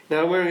lie.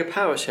 Now, I'm wearing a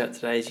power shirt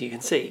today, as you can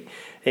see.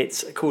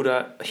 It's called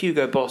a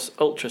Hugo Boss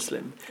Ultra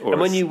Slim. Or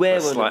and when you wear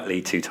a one...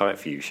 slightly too tight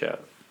for you shirt.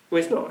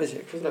 Well, it's not, is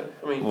it? 'Cause no,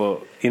 I mean...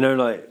 Well, you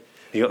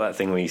got that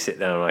thing where you sit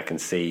down and I can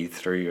see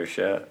through your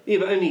shirt? Yeah,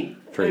 but only...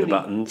 Through the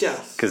buttons?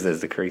 Just. Because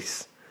there's the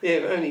crease.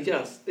 Yeah, but only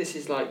just. This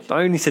is like...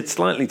 I only said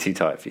slightly too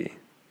tight for you.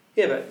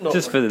 Yeah, but not...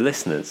 Just for the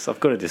listeners. I've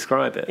got to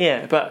describe it.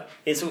 Yeah, but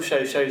it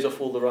also shows off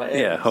all the right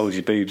areas. Yeah, holds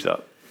your boobs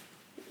up.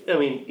 I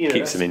mean,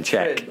 Keeps them in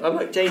check. I'm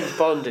like James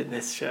Bond in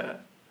this shirt.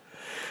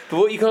 But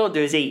what you can't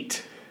do is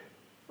eat,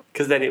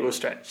 because then it will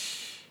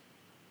stretch.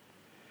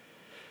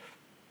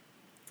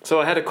 So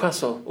I had a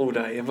croissant all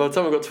day, and by the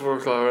time I got to 4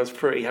 o'clock, I was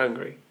pretty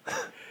hungry.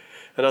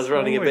 And I was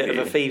running a bit of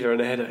a fever and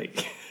a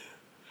headache.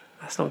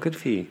 That's not good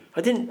for you.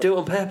 I didn't do it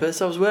on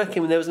purpose. I was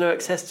working when there was no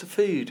access to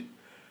food.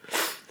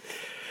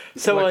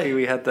 So lucky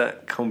we had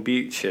that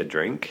kombucha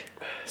drink.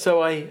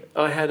 So I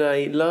had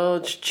a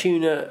large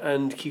tuna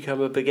and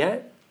cucumber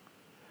baguette.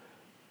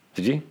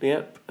 Did you?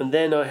 Yep. And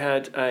then I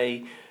had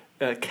a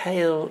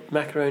kale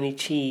macaroni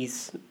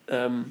cheese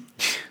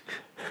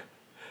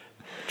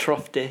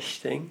trough dish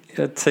thing. You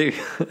had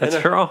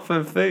a trough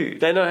of food.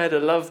 Then I had a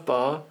love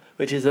bar,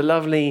 which is a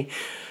lovely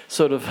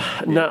sort of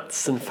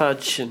nuts and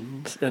fudge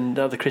and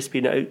other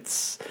crispy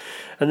notes.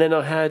 And then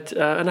I had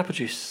an apple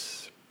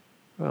juice.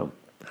 Well,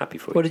 happy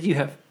for you. What did you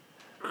have?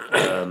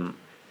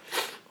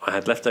 I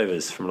had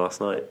leftovers from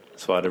last night,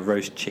 so I had a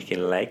roast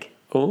chicken leg.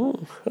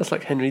 Oh, that's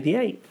like Henry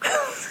VIII.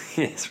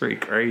 Yeah, it's really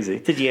crazy.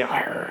 Did you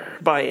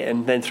buy it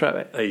and then throw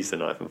it? I used a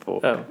knife and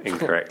fork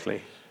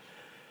incorrectly.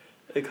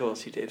 Of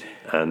course you did.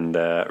 And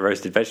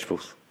roasted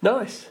vegetables.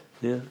 Nice.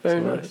 Yeah, very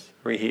nice.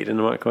 Reheated in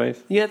the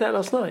microwave. You had that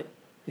last night?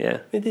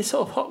 Yeah. In this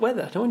sort of hot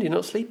weather, no wonder you're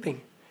not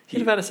sleeping. You'd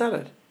have had a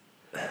salad.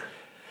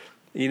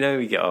 You know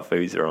we get our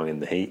foods wrong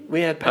in the heat.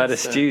 We had pasta. I had a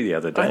stew the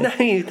other day. I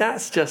know,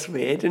 that's just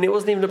weird, and it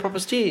wasn't even a proper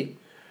stew.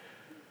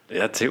 It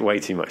had way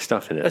too much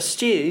stuff in it. A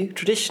stew,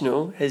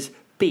 traditional, has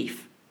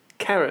beef,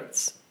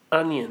 carrots,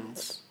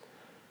 onions.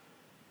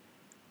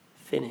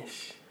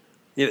 Finish.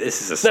 Yeah,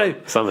 this is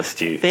summer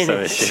stew. Finish. So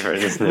it's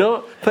different, isn't it?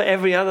 Not put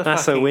every other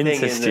That's fucking a winter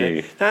thing in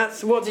stew. There.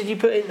 What did you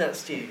put in that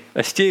stew?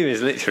 A stew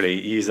is literally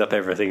use up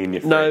everything in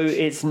your fridge. No,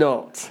 it's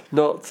not.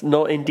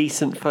 Not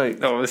indecent folk.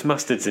 Oh, this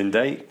mustard's in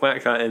date.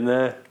 Whack that in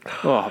there.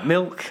 Oh,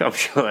 milk. I'm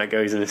sure that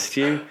goes in a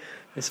stew.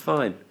 It's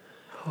fine.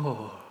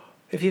 Oh.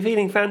 If you're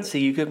feeling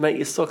fancy, you could make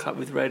your stock up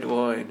with red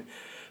wine.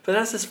 But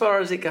that's as far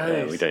as it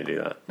goes. No, we don't do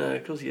that. No,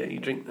 of course you don't. You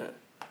drink that.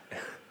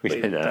 We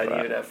don't have that.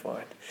 even have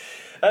wine.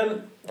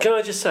 Can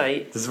I just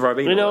say, Does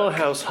Ribena in our work?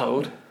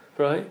 household,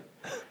 right?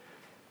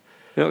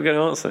 You're not going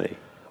to answer me.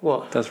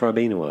 What? Does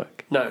Ribena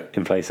work? No.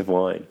 In place of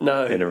wine?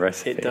 No. In a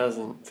recipe? It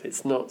doesn't.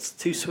 It's not. It's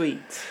too sweet.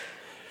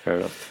 Fair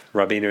enough.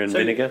 Ribena and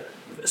vinegar?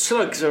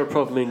 Slugs are a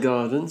problem in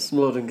gardens,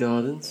 modern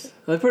gardens.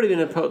 They've probably been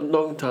a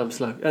long time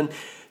slug. And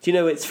do you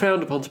know it's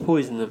frowned upon to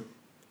poison them?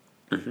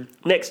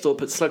 Mm-hmm. Next door,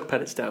 put slug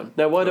pellets down.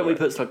 Now, why don't we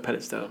put slug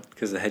pellets down?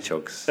 Because the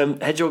hedgehogs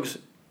hedgehogs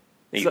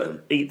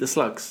eat the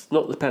slugs,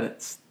 not the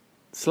pellets.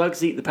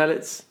 Slugs eat the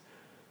pellets.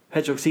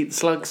 Hedgehogs eat the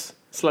slugs.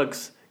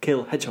 Slugs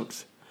kill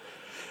hedgehogs.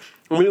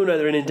 And we all know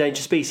they're an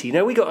endangered species.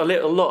 Now, we got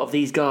a lot of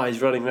these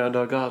guys running around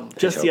our garden.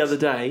 Just the other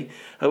day,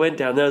 I went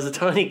down, there was a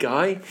tiny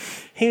guy.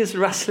 He was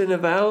rustling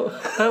about.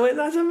 I went,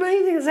 that's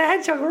amazing, there's a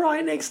hedgehog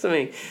right next to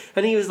me.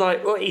 And he was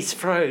like, he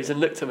froze and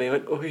looked at me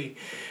and went, oi.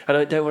 And I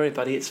went, don't worry,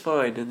 buddy, it's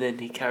fine. And then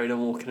he carried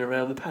on walking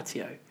around the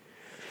patio.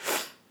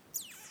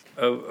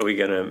 Oh, are we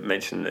going to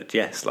mention that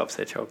Jess loves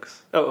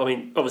hedgehogs? Oh, I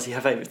mean, obviously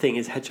her favourite thing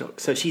is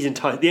hedgehogs. So she's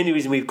entitled. The only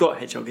reason we've got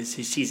hedgehog is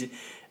she's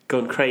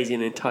gone crazy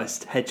and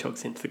enticed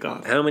hedgehogs into the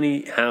garden. How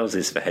many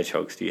houses for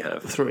hedgehogs do you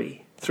have?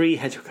 3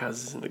 hedgehog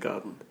houses in the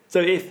garden. So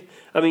if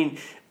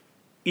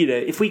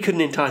we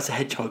couldn't entice a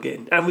hedgehog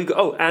in, and we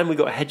got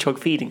a hedgehog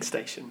feeding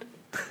station.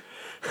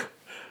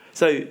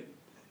 So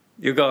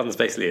your garden's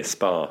basically a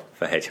spa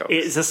for hedgehogs.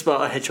 it's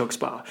a hedgehog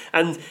spa,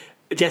 and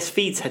Jess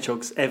feeds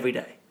hedgehogs every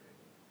day.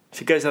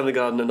 She goes down the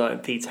garden at night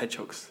and feeds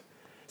hedgehogs.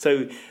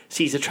 So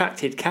she's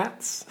attracted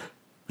cats.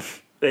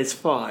 There's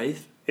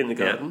 5 in the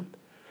garden,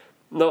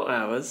 not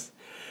ours.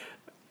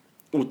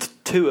 Well,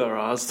 2 are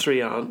ours,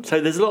 3 aren't.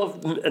 So there's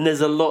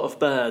a lot of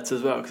birds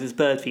as well, because there's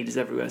bird feeders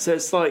everywhere. So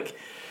it's like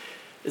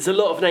there's a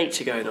lot of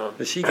nature going on.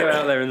 Does she go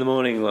out there in the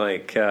morning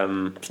like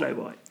Snow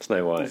White,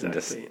 Exactly. And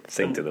just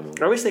sing to them all?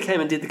 I wish they came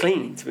and did the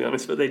cleaning, to be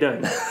honest, but they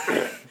don't.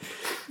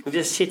 We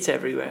just shit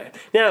everywhere.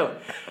 Now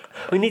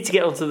we need to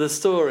get onto the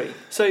story.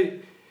 So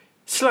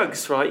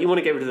slugs, right? You want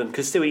to get rid of them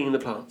because they're still eating the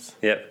plants.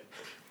 Yep.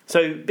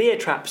 So beer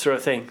traps are a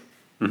thing.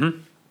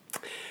 Mm-hmm.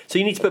 So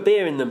you need to put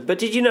beer in them. But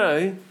did you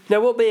know? Now,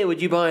 what beer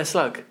would you buy a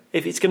slug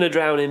if it's going to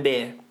drown in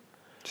beer?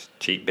 Just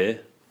cheap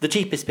beer. The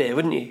cheapest beer,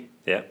 wouldn't you?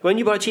 Yeah. When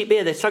you buy cheap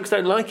beer, the slugs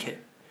don't like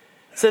it.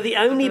 So the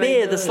only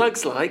beer the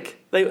slugs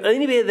like, the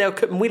only beer they're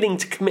willing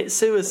to commit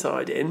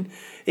suicide in,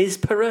 is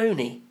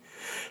Peroni.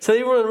 So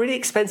they run a really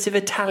expensive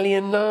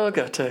Italian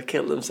lager to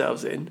kill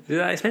themselves in. Is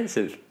that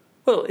expensive?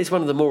 Well, it's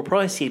one of the more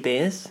pricey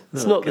beers.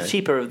 It's not the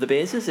cheaper of the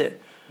beers, is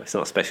it? It's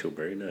not a special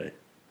brew, no.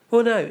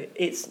 Well, no,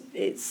 it's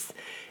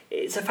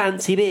a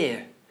fancy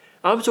beer.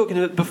 I was talking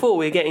about before.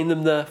 We were getting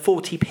them the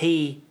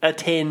 40p a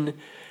tin,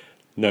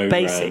 no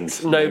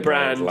basics, brand, no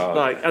brand,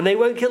 lager. and they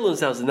won't kill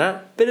themselves in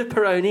that. Bit of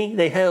Peroni,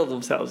 they hurl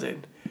themselves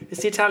in.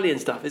 It's the Italian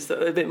stuff. It's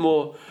a bit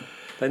more.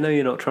 They know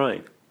you're not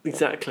trying.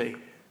 Exactly,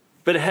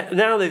 but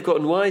now they've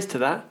gotten wise to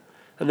that,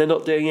 and they're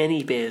not doing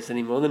any beers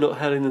anymore. They're not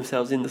hurling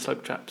themselves in the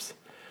slug traps.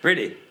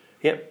 Really?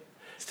 Yep.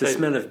 It's the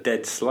smell of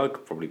dead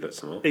slug probably puts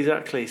them off.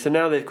 Exactly. So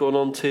now they've gone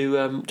on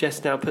to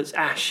Jess now puts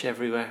ash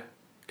everywhere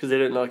because they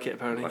don't like it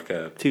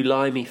apparently. Too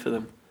limey for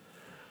them.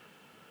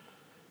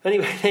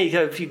 Anyway, there you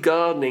go. A few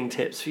gardening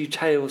tips, a few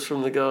tales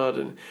from the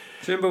garden.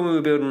 Do you remember when we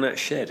were building that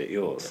shed at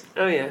yours?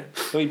 Oh yeah.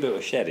 We built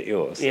a shed at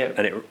yours. Yeah.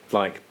 And it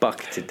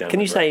bucketed down. Can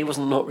you say it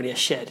wasn't not really a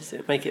shed, is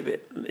it? Make it a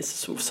bit. It's a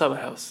sort of summer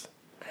house.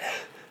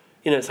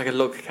 It's like a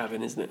log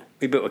cabin, isn't it?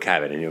 We built a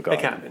cabin in your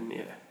garden. A cabin,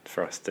 yeah.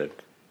 For us to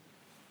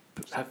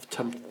have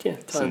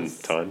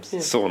sometimes. Yeah.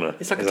 Sauna.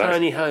 It's like a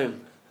tiny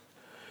home.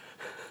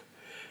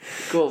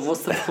 Go on,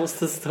 what's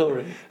the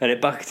story? And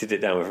it bucketed it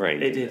down with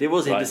rain. It did. It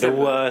was in like December.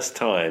 the worst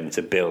time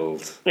to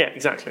build. Yeah,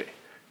 exactly.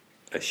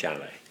 A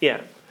chalet.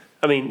 Yeah,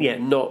 I mean, yeah,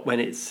 not when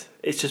it's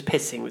just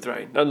pissing with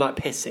rain. Unlike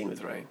pissing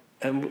with rain.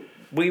 And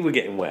we were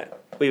getting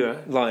wet. We were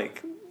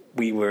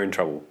we were in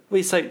trouble.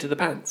 We soaked to the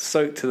pants.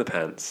 Soaked to the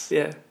pants.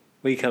 Yeah.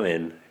 We come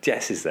in.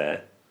 Jess is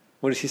there.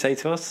 What did she say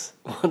to us?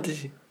 What did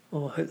she?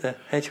 Oh, I hope the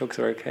hedgehogs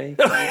are okay.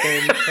 Can I go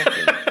and check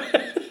them?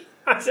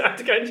 I had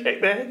to go and check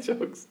the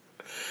hedgehogs.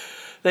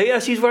 Yeah,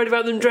 she's worried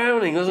about them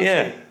drowning, wasn't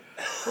she?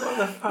 What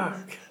the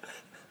fuck?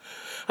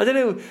 I don't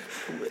know.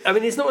 I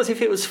mean, it's not as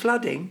if it was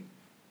flooding.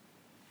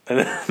 And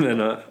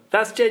then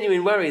That's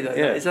genuine worry, though.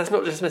 Yeah. That's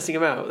not just messing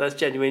about. That's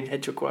genuine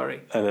hedgehog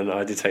worry. And then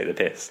I did take the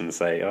piss and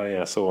say, oh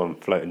yeah, I saw one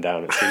floating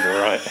down. It seemed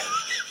all right.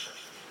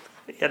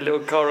 You had a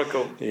little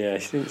coracle. Yeah,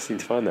 she didn't seem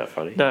to find that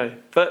funny. No,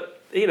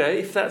 but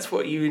if that's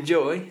what you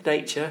enjoy,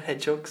 nature,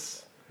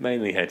 hedgehogs.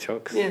 Mainly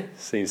hedgehogs. Yeah.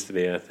 Seems to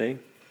be her thing.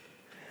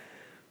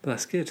 But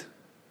that's good.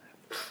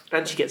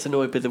 And she gets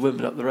annoyed with the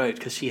woman up the road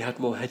because she had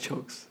more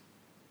hedgehogs.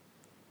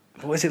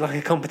 What is it, like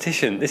a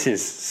competition? This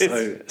is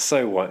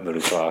so white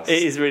middle class.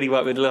 It is really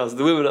white middle class.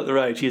 The woman up the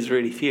road, she was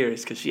really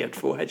furious because she had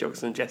 4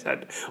 hedgehogs and Jess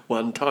had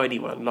one tiny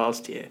one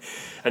last year.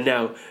 And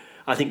now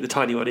I think the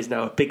tiny one is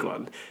now a big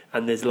one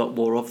and there's a lot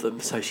more of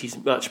them. So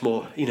she's much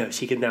more,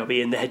 she can now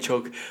be in the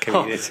hedgehog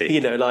community.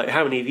 Like,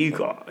 how many have you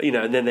got?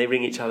 And then they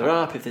ring each other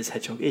up if there's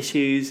hedgehog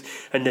issues.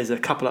 And there's a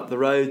couple up the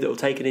road that will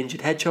take an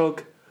injured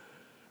hedgehog.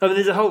 I mean,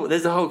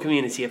 there's a whole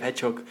community of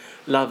hedgehog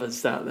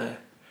lovers out there.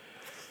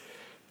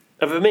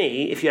 And for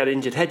me, if you had an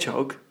injured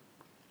hedgehog,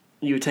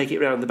 you would take it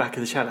round the back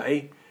of the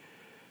chalet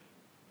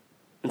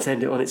and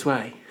send it on its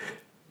way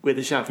with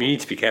a shovel. You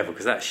need to be careful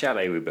because that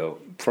chalet we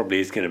built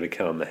probably is going to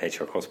become the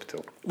hedgehog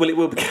hospital. Well, it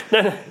will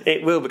become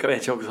it will become a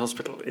hedgehog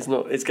hospital. It's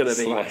not. It's going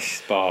to be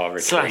 /spa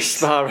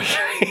retreat.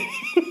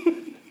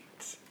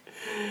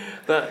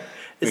 But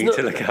we need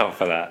to look out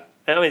for that.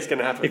 I mean, it's going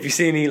to happen. If you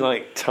see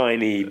any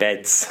tiny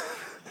beds.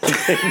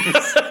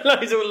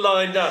 He's all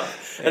lined up,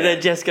 and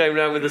then Jess going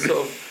around with a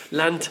sort of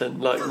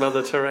lantern like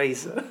Mother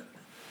Teresa.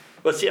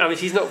 Well,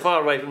 she's not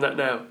far away from that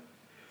now.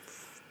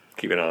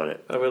 Keep an eye on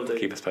it. I will do.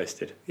 Keep us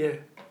posted. Yeah.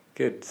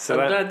 Good. So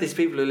I'm glad these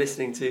people who are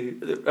listening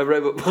to a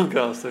robot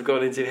podcast have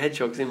gone into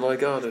hedgehogs in my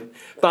garden.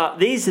 But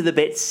these are the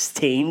bits,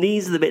 team.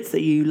 These are the bits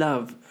that you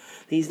love.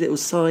 These little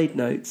side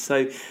notes.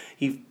 So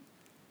you've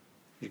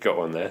got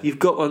one there. You've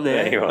got one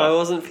there. There you are. I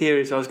wasn't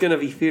furious. I was going to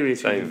be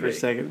furious with you for a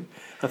second.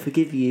 I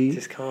forgive you.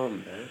 Just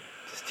calm, man.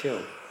 Just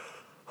chill.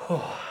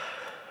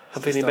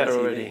 I'm feeling better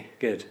already.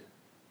 Good.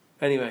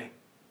 Anyway.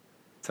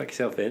 Tuck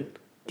yourself in.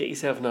 Get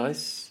yourself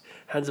nice.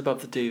 Hands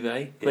above the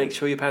duvet. Yeah. Make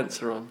sure your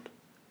pants are on.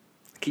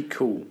 Keep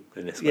cool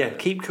in this Yeah, weather.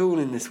 keep cool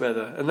in this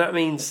weather. And that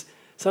means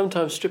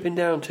sometimes stripping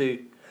down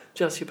to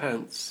just your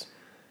pants.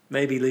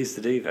 Maybe lose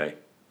the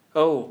duvet.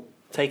 Oh,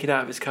 take it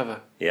out of its cover.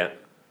 Yeah.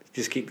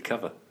 Just keep the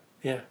cover.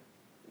 Yeah.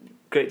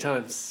 Great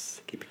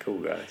times. Keep it cool,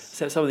 guys.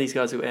 Except some of these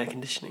guys with air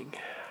conditioning.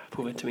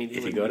 Poor Ventimiglia.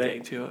 If you got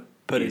it,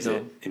 put use it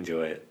on.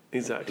 Enjoy it.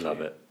 Exactly.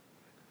 Love it.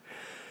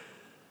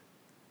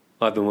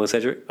 I've been Will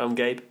Cedric. I'm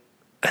Gabe.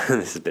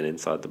 And this has been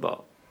Inside the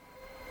Bar.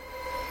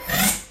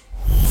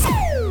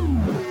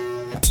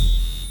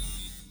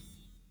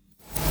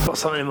 Got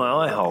something in my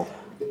eye hole.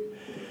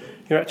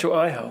 Your actual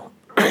eye hole.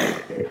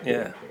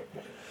 Yeah.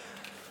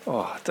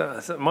 Oh,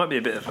 it might be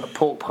a bit of a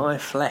pork pie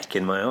fleck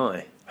in my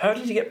eye. How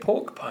did you get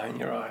pork pie in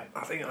your eye?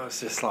 I think I was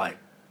just like,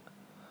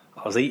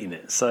 I was eating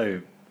it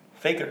so,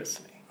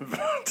 Vigorously.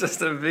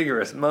 just a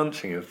vigorous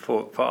munching of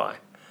pork pie.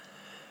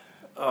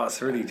 Oh,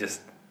 it's really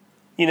just,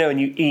 You know when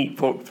you eat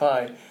pork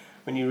pie,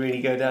 when you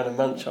really go down and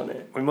munch on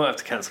it. we might have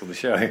to cancel the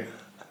show.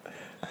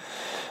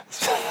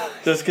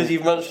 Just because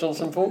you've munched on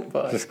some pork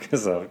pie. Just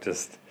because I've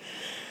just,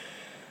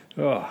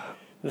 oh,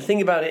 The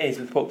thing about it is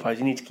with pork pies,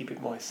 you need to keep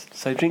it moist.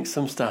 So drink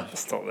some stuff.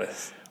 stop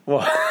this.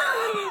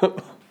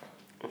 What?